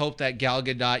really hope that Gal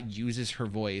Gadot uses her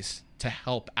voice to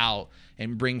help out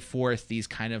and bring forth these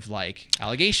kind of like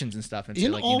allegations and stuff. And say,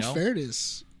 In like, all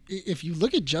fairness, if you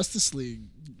look at Justice League,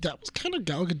 that was kind of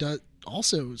Gal Gadot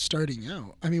also starting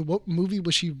out. I mean, what movie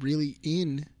was she really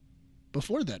in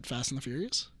before that? Fast and the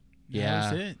Furious? yeah,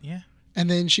 That was it. Yeah. And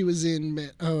then she was in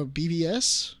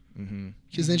BVS.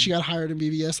 Because then she got hired in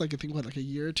BVS like I think like a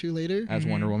year or two later As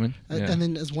Wonder Woman. and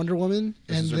then as Wonder Woman.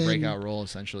 This and is her then, breakout role,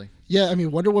 essentially. Yeah, I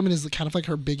mean Wonder Woman is kind of like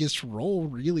her biggest role,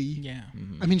 really. Yeah.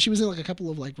 I mean she was in like a couple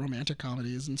of like romantic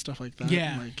comedies and stuff like that.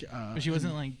 Yeah. Like, But she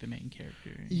wasn't like the main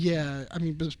character. Yeah, I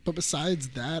mean, but besides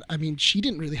that, I mean, she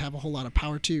didn't really have a whole lot of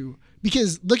power too.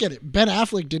 Because look at it, Ben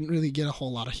Affleck didn't really get a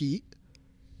whole lot of heat.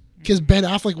 Because Ben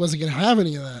Affleck wasn't going to have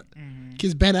any of that.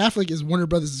 Because Ben Affleck is Warner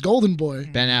Brothers' golden boy.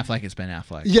 Ben Affleck is Ben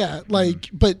Affleck. Yeah, like,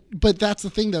 but that's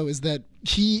the thing though, is that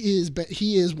he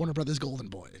is Warner Brothers' golden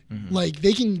boy. Like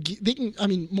they can, I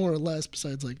mean, more or less,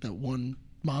 besides like that one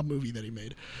mob movie that he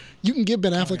made, you can give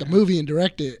Ben Affleck a movie and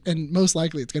direct it, and most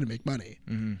likely it's going to make money.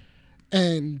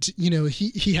 And you know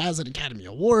he has an Academy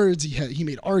Awards. He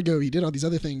made Argo. He did all these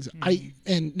other things.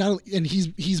 And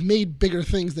he's made bigger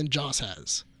things than Joss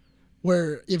has.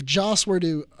 Where if Joss were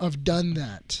to have done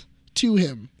that to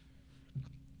him,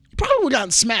 he probably would have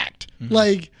gotten smacked.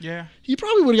 Like, he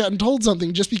probably would have gotten told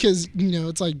something just because, you know,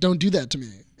 it's like, don't do that to me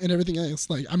and everything else.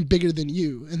 Like, I'm bigger than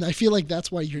you. And I feel like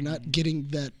that's why you're not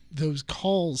getting those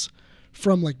calls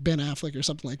from like Ben Affleck or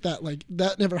something like that. Like,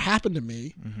 that never happened to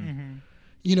me.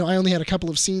 You know, I only had a couple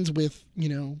of scenes with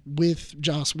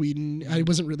Joss Whedon. I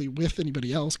wasn't really with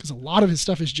anybody else because a lot of his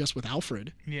stuff is just with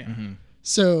Alfred. Yeah.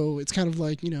 So it's kind of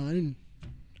like, you know, I didn't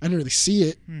really see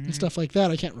it and stuff like that.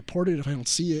 I can't report it if I don't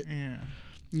see it. Yeah.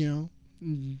 You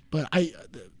know, but I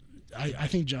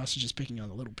think Joss is just picking on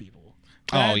the little people.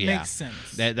 That Oh yeah, makes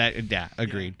sense. That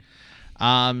agreed.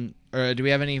 Or do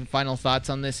we have any final thoughts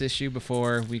on this issue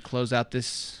before we close out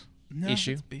this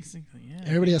issue? That's basically, yeah.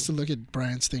 Everybody has to look at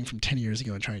Brian's thing from 10 years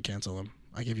ago and try and cancel him.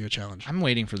 I give you a challenge. I'm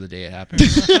waiting for the day it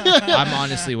happens. I'm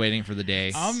honestly waiting for the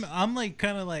day. I'm like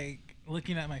kind of like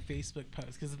looking at my Facebook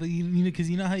post because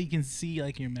you know how you can see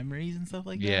like your memories and stuff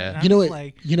like that. Yeah. You know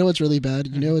what? You know what's really bad?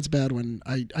 You know it's bad when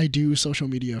I do social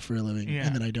media for a living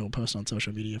and then I don't post on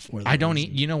social media for. I don't.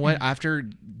 You know what? After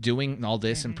doing all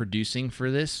this and producing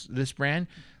for this brand,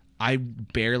 I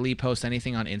barely post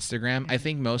anything on Instagram. I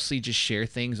think mostly just share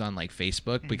things on like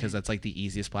Facebook because that's like the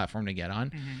easiest platform to get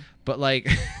on. But like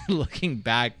looking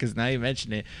back, because now you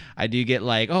mention it, I do get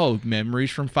like, oh, memories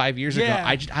from 5 years ago.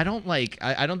 I don't like.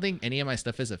 I don't think any of my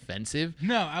stuff is offensive.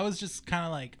 No, I was just kind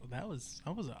of like, that was.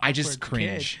 I just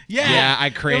cringe. Kid. Yeah, I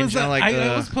cringe.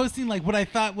 I was posting like what I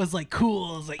thought was like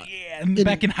cool. I was like,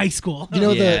 back in high school. You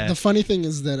know, the funny thing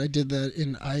is that I did that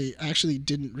and I actually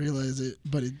didn't realize it,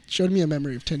 but it showed me a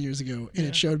memory of 10 years ago, and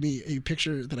it showed me a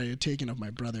picture that I had taken of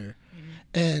my brother,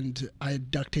 and I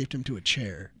had duct taped him to a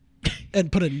chair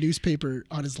and put a newspaper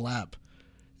on his lap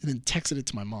and then texted it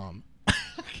to my mom.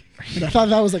 And I thought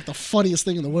that was like the funniest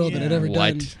thing in the world that I'd ever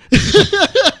done.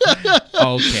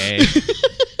 Okay.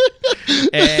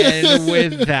 And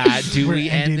with that, we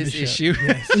end this issue?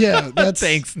 Yes. Yeah, that's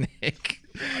Thanks, Nick.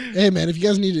 Hey man, if you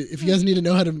guys need to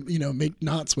know how to, you know, make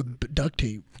knots with duct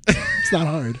tape, it's not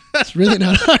hard. It's really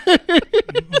not hard.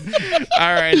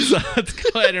 All right, so let's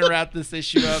go ahead and wrap this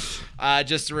issue up.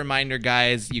 Just a reminder,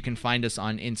 guys, you can find us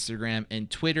on Instagram and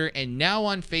Twitter, and now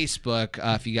on Facebook.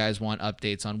 If you guys want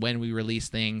updates on when we release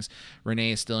things,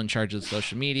 Renee is still in charge of the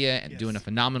social media and doing a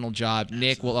phenomenal job. Absolutely.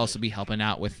 Nick will also be helping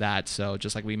out with that. So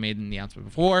just like we made in the announcement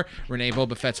before, Renee,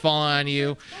 Boba Fett's falling on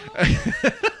you.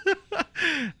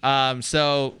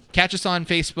 So catch us on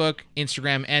Facebook,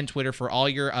 Instagram, and Twitter for all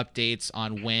your updates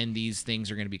on when these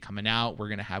things are going to be coming out. We're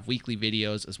going to have weekly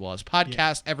videos as well as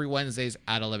podcasts every Wednesdays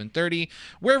at 11:30,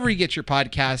 wherever you get your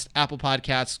podcast: Apple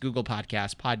Podcasts, Google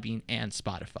Podcasts, Podbean, and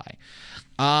Spotify.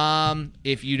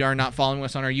 If you are not following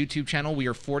us on our YouTube channel, we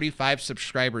are 45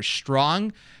 subscribers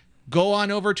strong. Go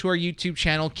on over to our YouTube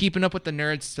channel, Keeping Up with the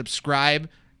Nerds, subscribe,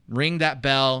 ring that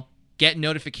bell, get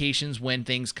notifications when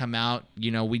things come out.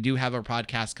 You know, we do have our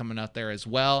podcast coming out there as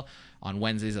well on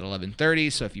Wednesdays at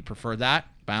 11:30. So if you prefer that,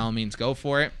 by all means, go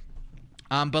for it.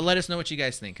 But let us know what you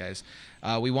guys think, guys.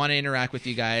 We want to interact with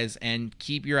you guys, and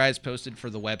keep your eyes posted for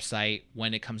the website.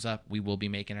 When it comes up, we will be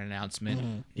making an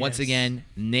announcement. Once again,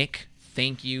 Nick,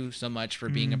 thank you so much for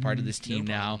being a part of this team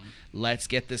now. Let's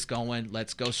get this going.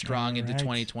 Let's go strong into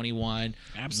 2021.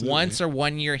 Absolutely. Once our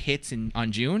 1 year hits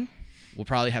on June, we'll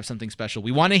probably have something special.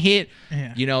 We want to hit,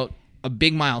 you know, a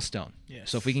big milestone.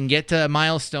 So if we can get to a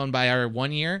milestone by our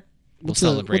 1 year, we'll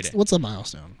celebrate it. What's a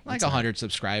milestone? Like 100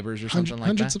 subscribers or something like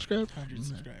 100 that. subscribers? 100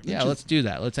 subscribers. Yeah, let's do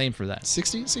that. Let's aim for that.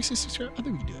 60 subscribers? I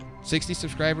think we can do that. 60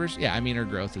 subscribers? Yeah, I mean, our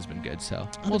growth has been good, so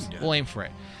I think we do we'll aim for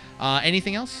it.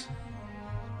 Anything else?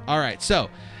 All right, so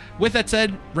with that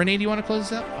said, Renee, do you want to close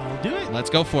this out? I'll do it. Let's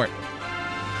go for it.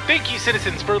 Thank you,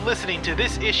 citizens, for listening to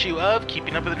this issue of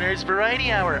Keeping Up with the Nerds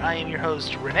Variety Hour. I am your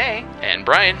host, Renee. And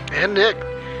Brian. And Nick.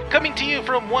 Coming to you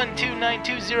from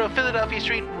 12920 Philadelphia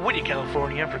Street, Whittier,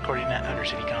 California, recording at Outer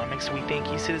City Comics. We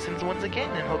thank you, citizens, once again,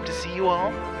 and hope to see you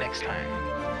all next time.